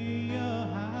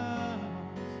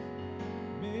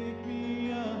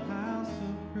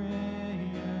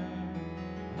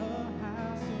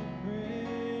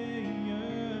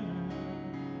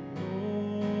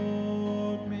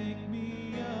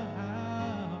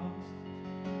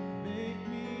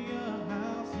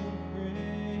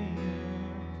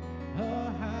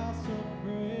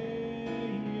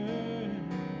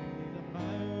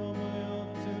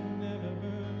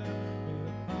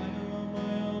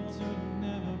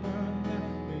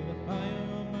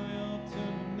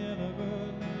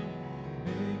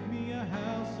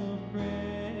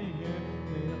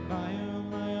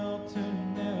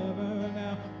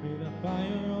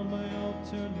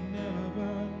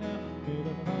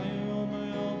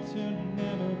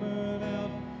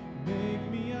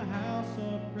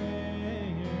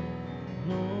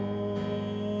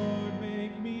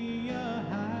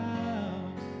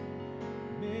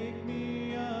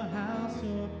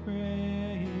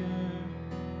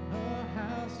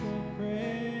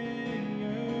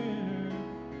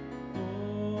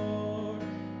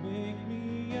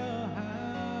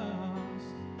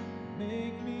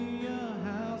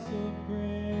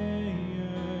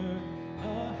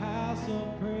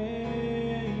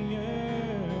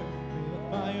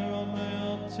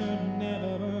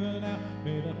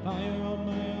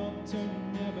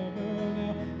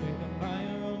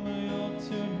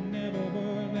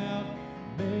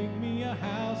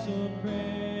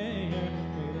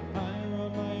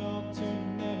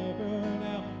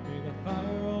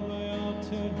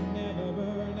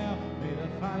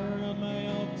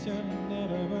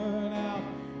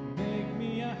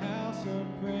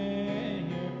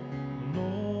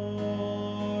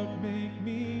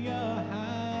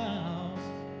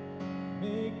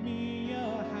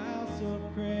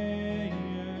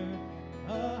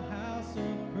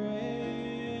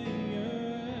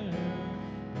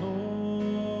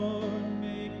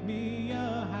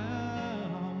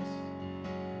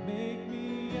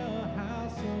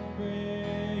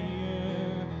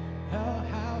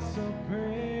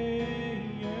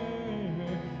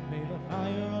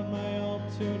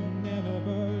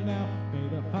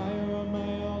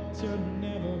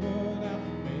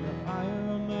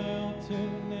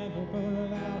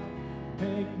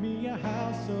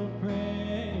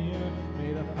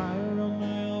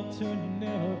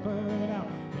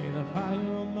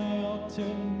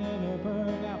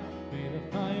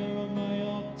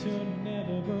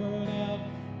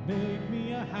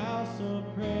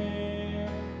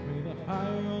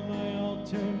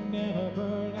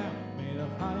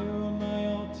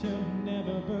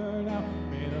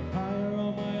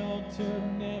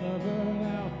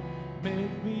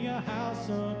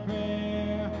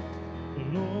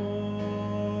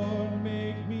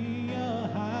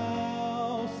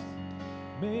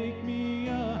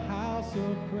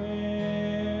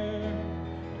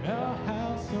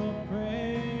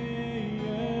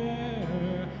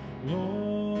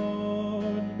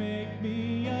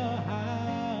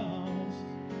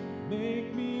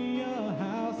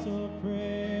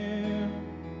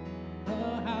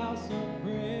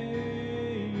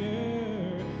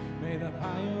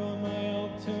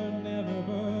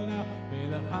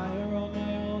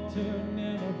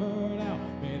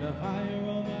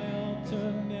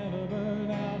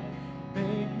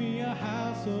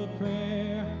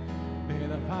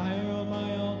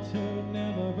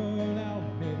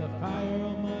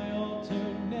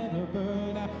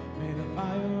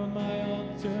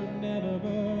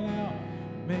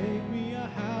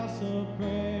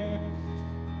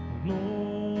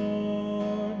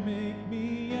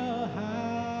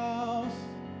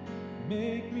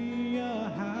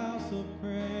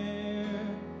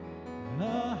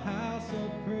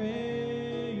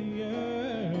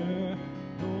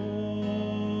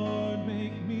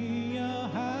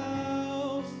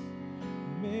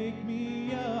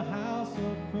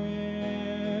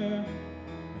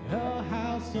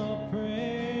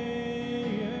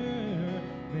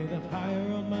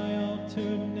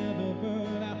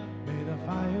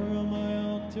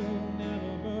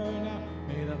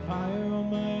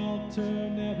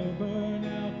 Never burn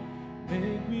out.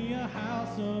 Make me a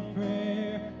house of prayer.